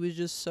because it was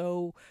just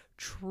so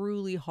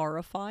truly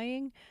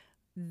horrifying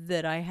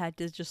that I had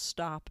to just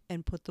stop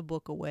and put the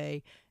book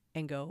away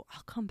and go,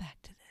 I'll come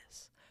back to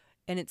this.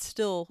 And it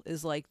still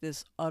is like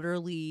this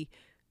utterly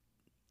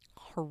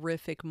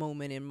horrific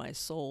moment in my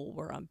soul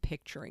where I'm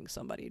picturing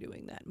somebody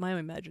doing that. My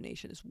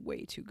imagination is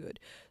way too good.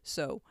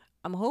 So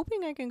I'm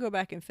hoping I can go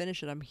back and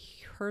finish it. I'm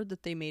heard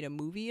that they made a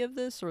movie of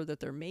this, or that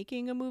they're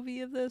making a movie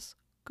of this.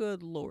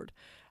 Good Lord.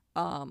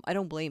 I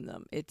don't blame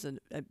them. It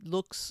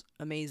looks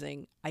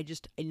amazing. I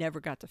never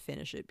got to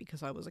finish it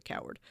because I was a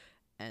coward.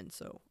 And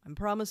so I'm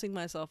promising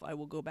myself I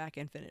will go back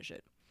and finish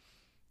it.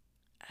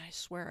 I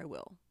swear I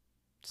will.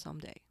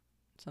 Someday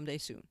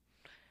soon.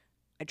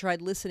 I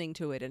tried listening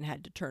to it and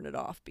had to turn it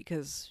off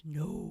because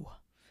no.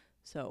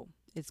 So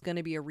it's going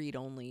to be a read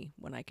only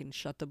when I can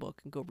shut the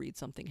book and go read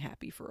something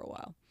happy for a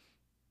while.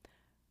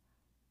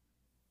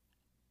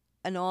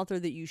 An author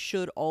that you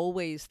should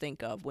always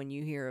think of when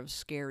you hear of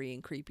scary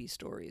and creepy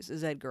stories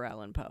is Edgar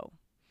Allan Poe.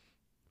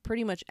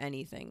 Pretty much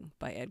anything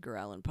by Edgar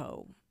Allan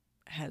Poe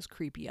has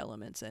creepy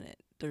elements in it.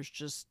 There's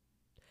just,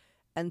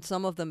 and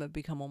some of them have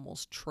become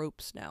almost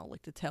tropes now,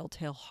 like The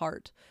Telltale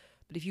Heart.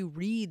 But if you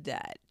read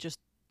that, just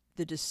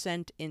the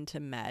descent into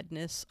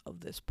madness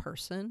of this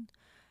person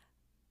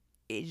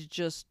is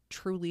just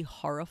truly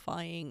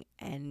horrifying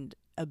and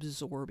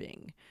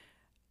absorbing.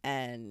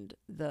 And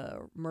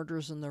the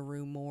Murders in the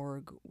Rue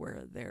Morgue,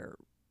 where they're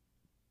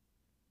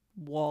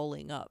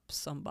walling up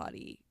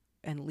somebody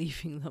and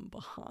leaving them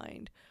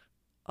behind.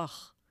 Ugh.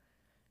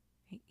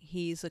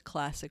 He's a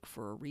classic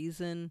for a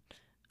reason.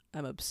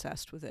 I'm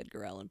obsessed with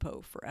Edgar Allan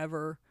Poe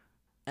forever,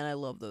 and I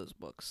love those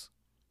books.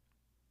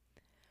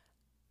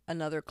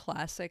 Another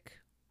classic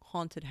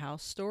haunted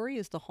house story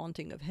is The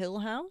Haunting of Hill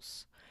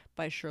House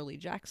by Shirley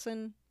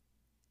Jackson.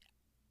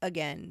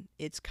 Again,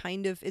 it's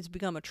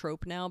become a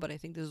trope now, but I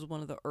think this is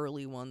one of the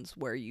early ones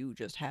where you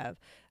just have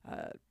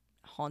a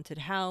haunted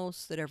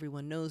house that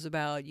everyone knows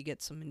about. You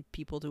get some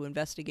people to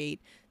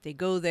investigate. They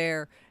go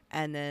there,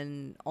 and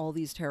then all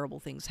these terrible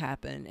things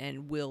happen.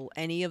 And will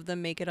any of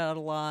them make it out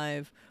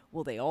alive?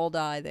 Will they all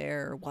die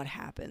there? What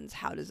happens?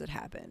 How does it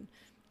happen?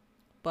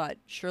 But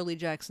Shirley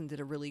Jackson did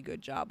a really good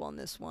job on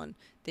this one.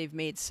 They've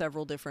made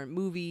several different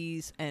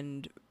movies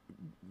and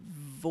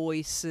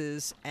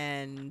voices,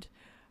 and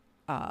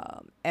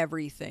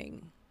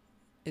everything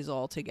is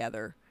all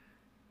together.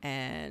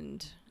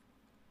 And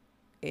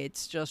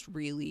it's just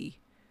really,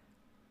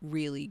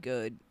 really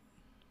good.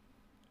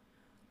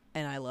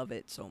 And I love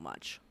it so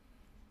much.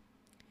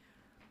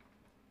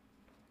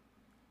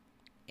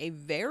 A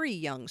very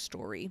young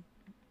story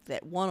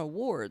that won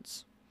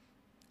awards,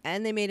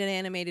 and they made an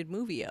animated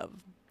movie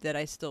of, that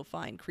I still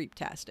find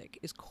creeptastic,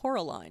 is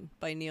Coraline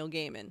by Neil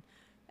Gaiman.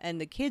 And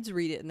the kids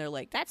read it and they're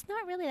like, that's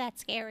not really that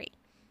scary.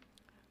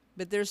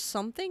 But there's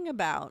something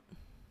about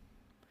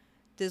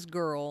this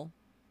girl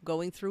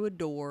going through a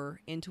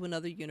door into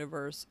another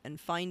universe and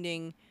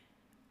finding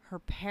her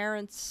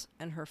parents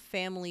and her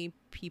family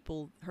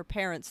people, her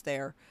parents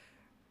there,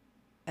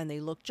 and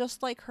they look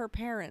just like her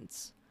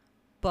parents,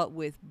 but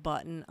with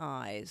button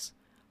eyes.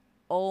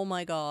 Oh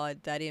my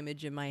God, that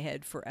image in my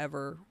head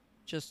forever.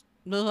 Just,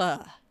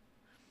 ugh.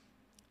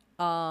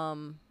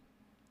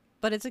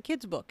 But it's a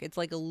kid's book. It's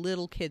like a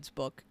little kid's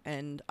book,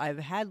 and I've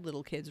had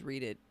little kids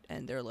read it,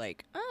 and they're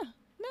like, no,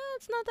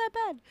 it's not that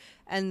bad.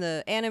 And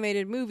the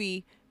animated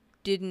movie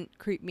didn't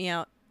creep me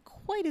out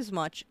quite as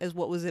much as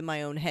what was in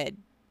my own head,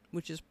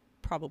 which is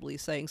probably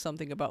saying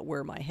something about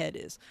where my head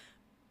is.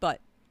 But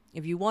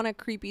if you want a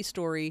creepy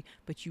story,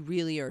 but you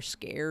really are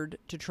scared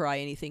to try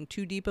anything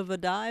too deep of a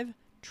dive,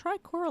 try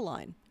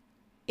Coraline.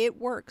 It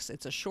works.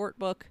 It's a short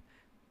book,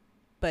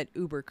 but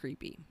uber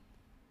creepy.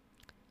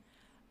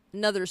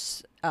 Another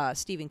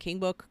Stephen King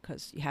book,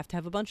 because you have to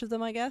have a bunch of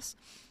them, I guess,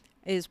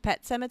 is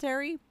Pet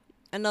Sematary.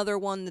 Another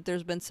one that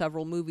there's been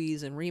several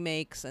movies and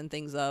remakes and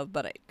things of,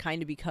 but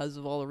kind of because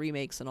of all the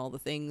remakes and all the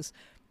things.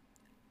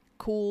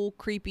 Cool,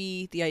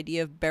 creepy, the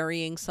idea of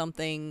burying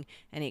something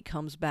and it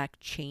comes back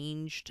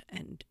changed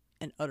and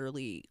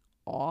utterly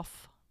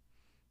off.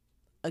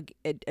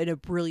 a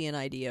brilliant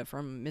idea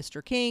from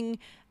Mr. King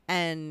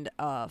and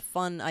a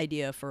fun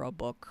idea for a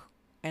book.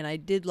 And I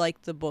did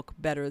like the book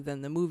better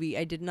than the movie.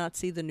 I did not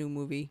see the new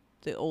movie.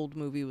 The old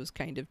movie was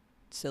kind of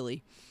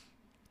silly.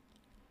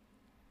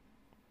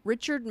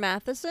 Richard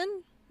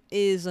Matheson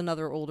is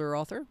another older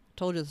author.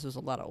 Told you this was a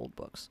lot of old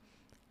books.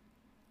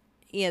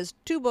 He has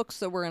 2 books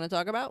that we're going to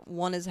talk about.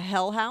 One is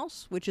Hell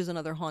House, which is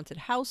another haunted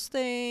house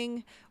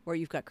thing, where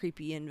you've got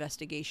creepy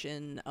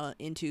investigation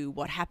into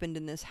what happened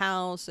in this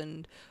house,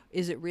 and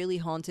is it really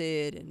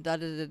haunted, and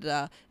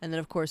da-da-da-da. And then,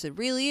 of course, it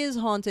really is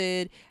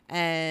haunted,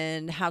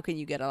 and how can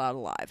you get it out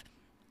alive?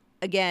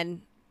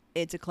 Again,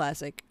 it's a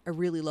classic. I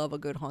really love a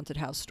good haunted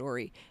house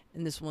story,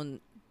 and this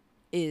one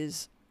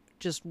is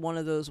just one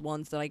of those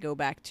ones that I go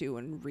back to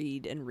and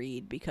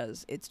read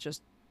because it's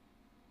just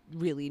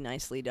really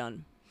nicely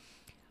done.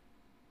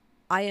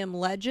 I Am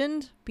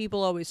Legend,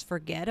 people always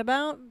forget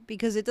about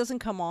because it doesn't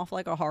come off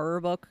like a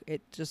horror book.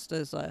 It just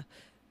is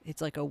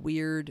it's like a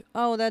weird,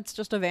 oh, that's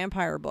just a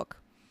vampire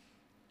book.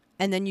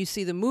 And then you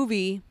see the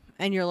movie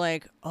and you're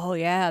like, oh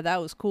yeah, that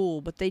was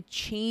cool. But they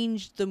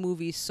changed the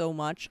movie so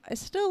much.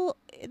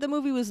 The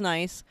movie was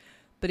nice,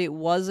 but it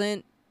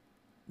wasn't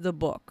the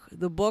book.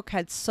 The book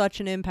had such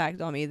an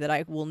impact on me that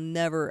I will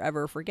never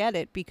ever forget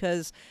it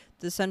because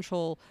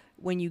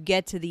when you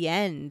get to the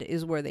end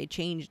is where they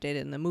changed it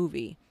in the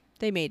movie.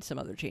 They made some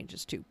other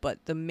changes too,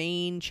 but the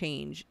main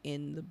change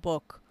in the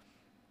book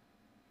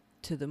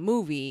to the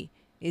movie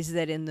is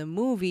that in the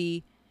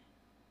movie,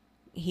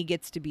 he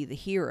gets to be the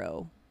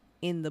hero.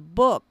 In the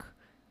book,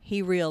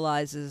 he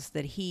realizes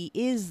that he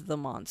is the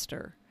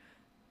monster,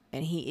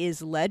 and he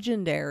is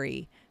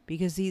legendary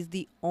because he's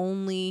the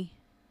only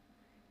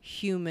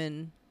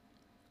human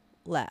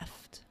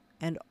left.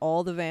 And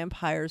all the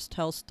vampires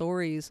tell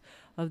stories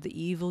of the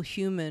evil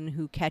human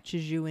who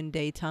catches you in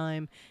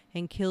daytime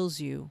and kills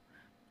you.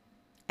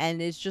 And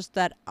it's just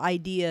that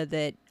idea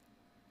that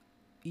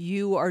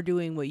you are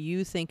doing what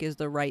you think is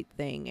the right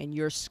thing and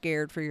you're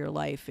scared for your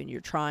life and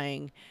you're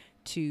trying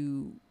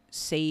to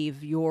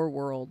save your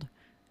world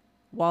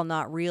while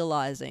not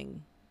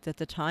realizing that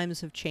the times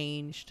have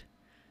changed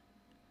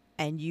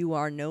and you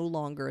are no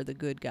longer the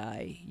good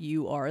guy.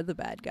 You are the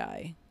bad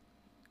guy.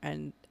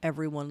 And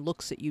everyone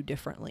looks at you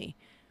differently.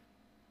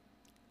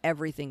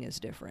 Everything is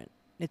different.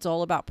 It's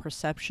all about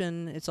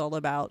perception. It's all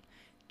about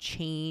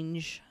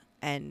change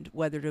and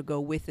whether to go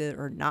with it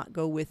or not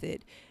go with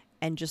it.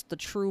 And just the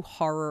true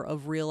horror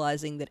of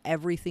realizing that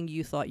everything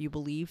you thought you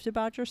believed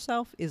about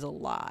yourself is a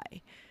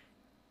lie.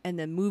 And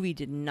the movie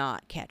did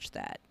not catch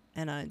that.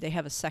 And they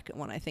have a second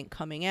one, I think,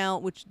 coming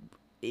out, which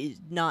is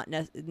not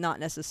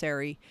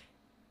necessary.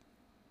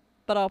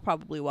 But I'll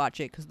probably watch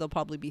it because there'll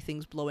probably be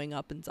things blowing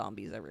up and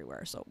zombies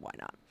everywhere, so why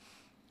not?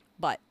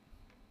 But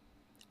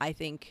I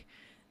think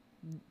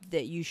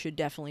that you should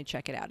definitely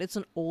check it out. It's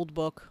an old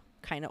book,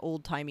 kind of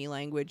old-timey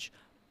language,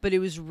 but it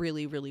was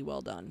really, really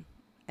well done.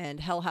 And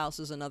Hell House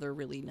is another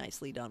really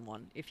nicely done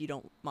one, if you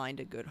don't mind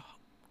a good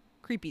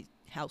creepy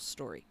house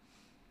story.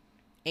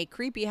 A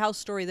creepy house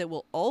story that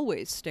will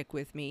always stick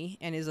with me,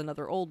 and is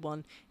another old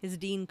one, is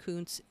Dean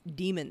Koontz'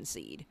 Demon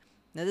Seed.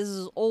 Now this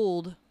is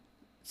old,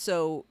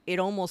 so it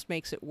almost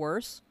makes it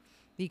worse,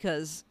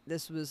 because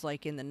this was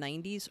like in the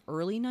 90s,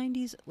 early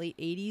 90s, late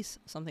 80s,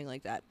 something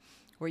like that,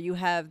 where you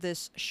have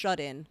this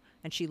shut-in,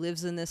 and she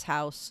lives in this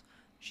house.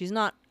 She's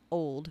not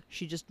old,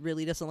 she just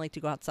really doesn't like to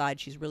go outside.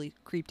 She's really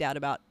creeped out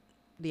about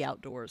the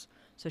outdoors.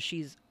 So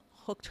she's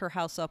hooked her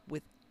house up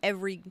with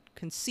every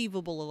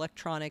conceivable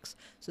electronics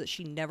so that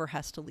she never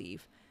has to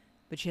leave.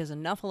 But she has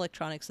enough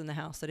electronics in the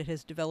house that it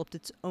has developed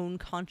its own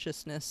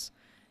consciousness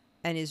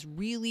and is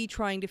really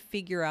trying to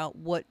figure out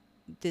what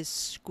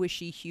this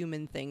squishy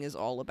human thing is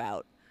all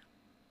about,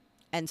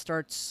 and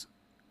starts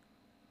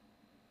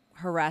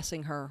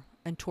harassing her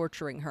and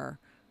torturing her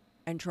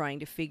and trying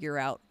to figure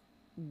out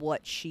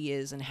what she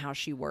is and how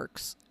she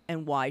works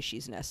and why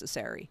she's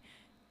necessary.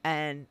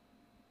 And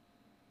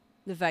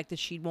the fact that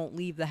she won't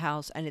leave the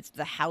house, and it's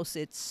the house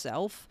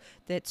itself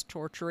that's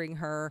torturing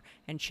her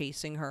and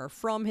chasing her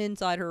from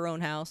inside her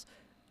own house.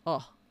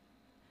 Oh.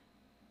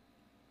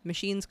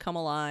 Machines come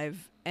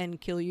alive and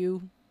kill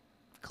you.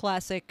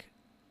 Classic,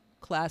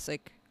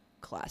 classic,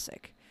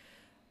 classic.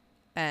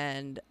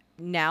 And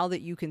now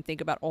that you can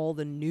think about all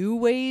the new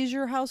ways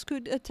your house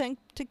could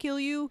attempt to kill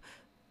you,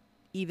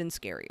 even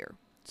scarier.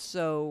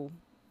 So,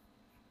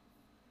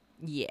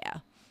 yeah.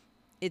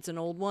 It's an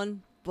old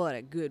one, but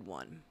a good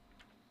one.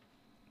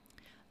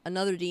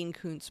 Another Dean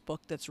Koontz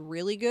book that's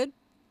really good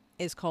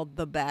is called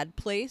The Bad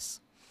Place.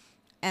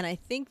 And I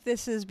think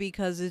this is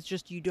because it's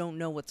just you don't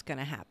know what's going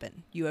to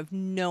happen. You have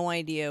no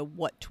idea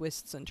what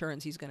twists and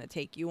turns he's going to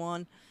take you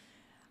on.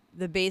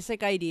 The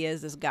basic idea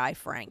is this guy,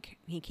 Frank.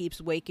 He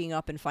keeps waking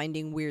up and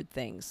finding weird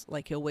things.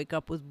 Like he'll wake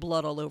up with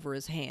blood all over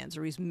his hands,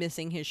 or he's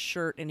missing his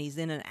shirt and he's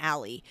in an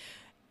alley.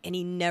 And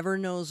he never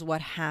knows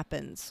what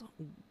happens.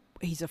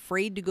 He's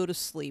afraid to go to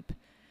sleep.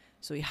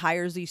 So he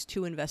hires these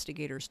 2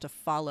 investigators to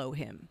follow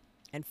him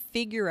and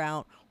figure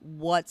out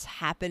what's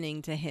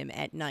happening to him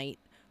at night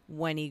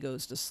when he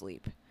goes to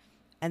sleep.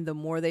 And the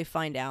more they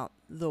find out,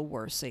 the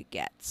worse it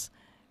gets.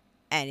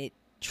 and it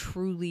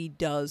truly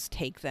does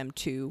take them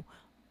to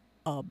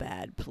a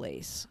bad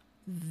place.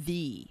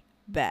 The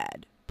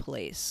bad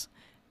place.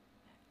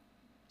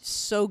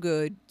 So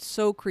good,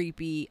 so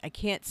creepy. I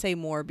can't say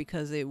more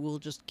because it will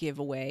just give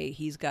away.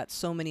 He's got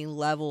so many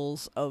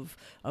levels of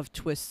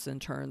twists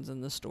and turns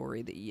in the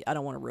story that I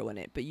don't want to ruin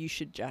it, but you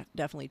should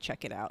definitely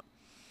check it out.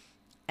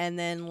 And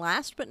then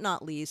last but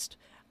not least,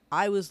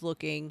 I was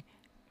looking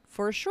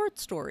for a short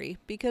story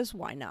because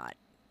why not?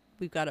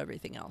 We've got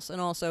everything else. And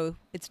also,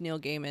 it's Neil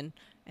Gaiman,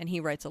 and he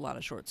writes a lot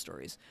of short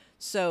stories.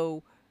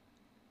 So,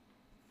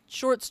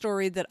 short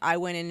story that I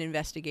went and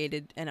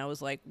investigated, and I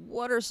was like,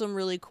 what are some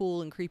really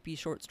cool and creepy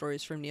short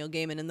stories from Neil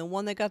Gaiman? And the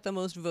one that got the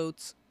most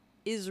votes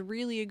is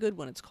really a good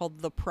one. It's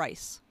called The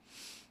Price.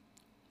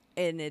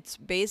 And it's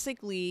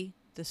basically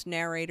this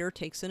narrator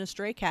takes in a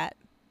stray cat,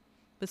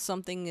 but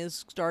something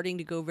is starting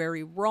to go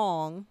very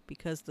wrong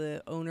because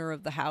the owner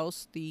of the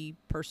house, the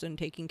person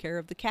taking care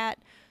of the cat,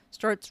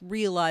 starts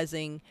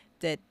realizing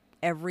that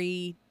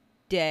every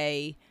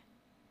day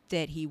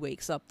that he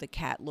wakes up, the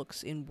cat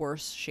looks in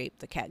worse shape.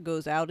 The cat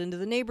goes out into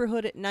the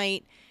neighborhood at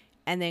night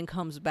and then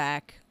comes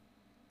back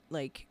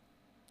like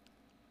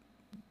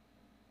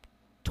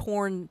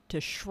torn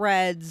to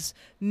shreds,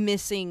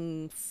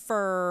 missing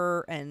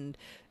fur, and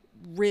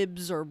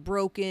ribs are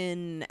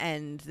broken,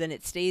 and then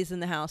it stays in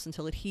the house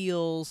until it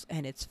heals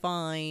and it's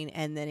fine,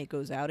 and then it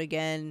goes out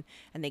again,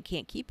 and they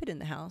can't keep it in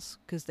the house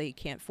because they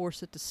can't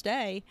force it to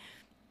stay,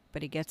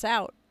 but it gets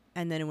out.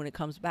 And then when it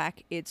comes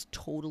back, it's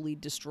totally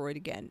destroyed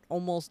again.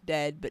 Almost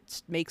dead,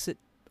 but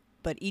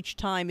each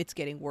time it's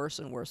getting worse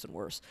and worse and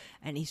worse.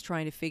 And he's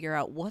trying to figure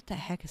out what the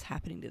heck is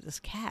happening to this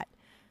cat.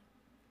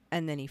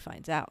 And then he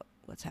finds out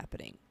what's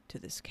happening to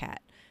this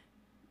cat.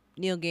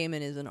 Neil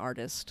Gaiman is an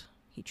artist.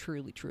 He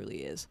truly,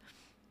 truly is.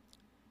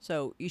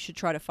 So you should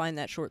try to find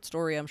that short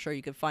story. I'm sure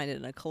you could find it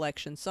in a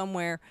collection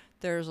somewhere.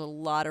 There's a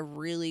lot of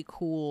really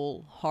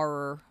cool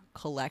horror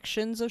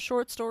collections of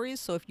short stories.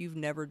 So if you've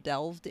never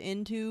delved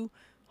into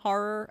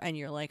horror and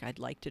you're like, I'd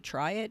like to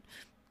try it,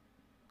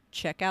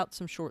 check out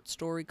some short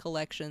story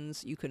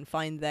collections. You can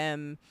find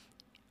them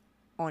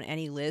on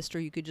any list, or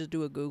you could just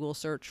do a Google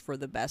search for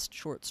the best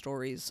short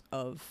stories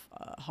of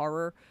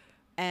horror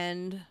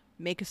and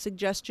make a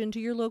suggestion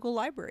to your local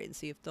library and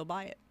see if they'll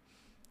buy it.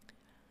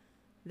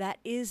 That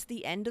is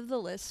the end of the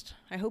list.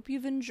 I hope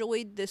you've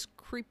enjoyed this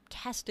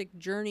creeptastic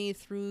journey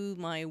through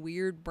my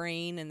weird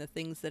brain and the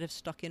things that have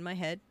stuck in my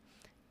head.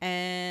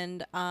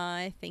 And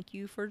I thank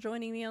you for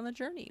joining me on the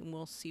journey, and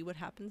we'll see what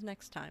happens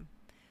next time.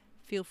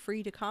 Feel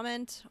free to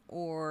comment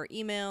or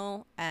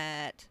email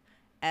at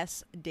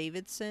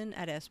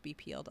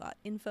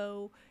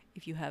sdavidson@sbpl.info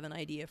if you have an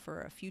idea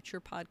for a future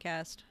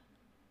podcast.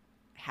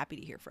 Happy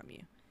to hear from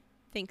you.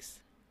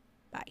 Thanks.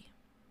 Bye.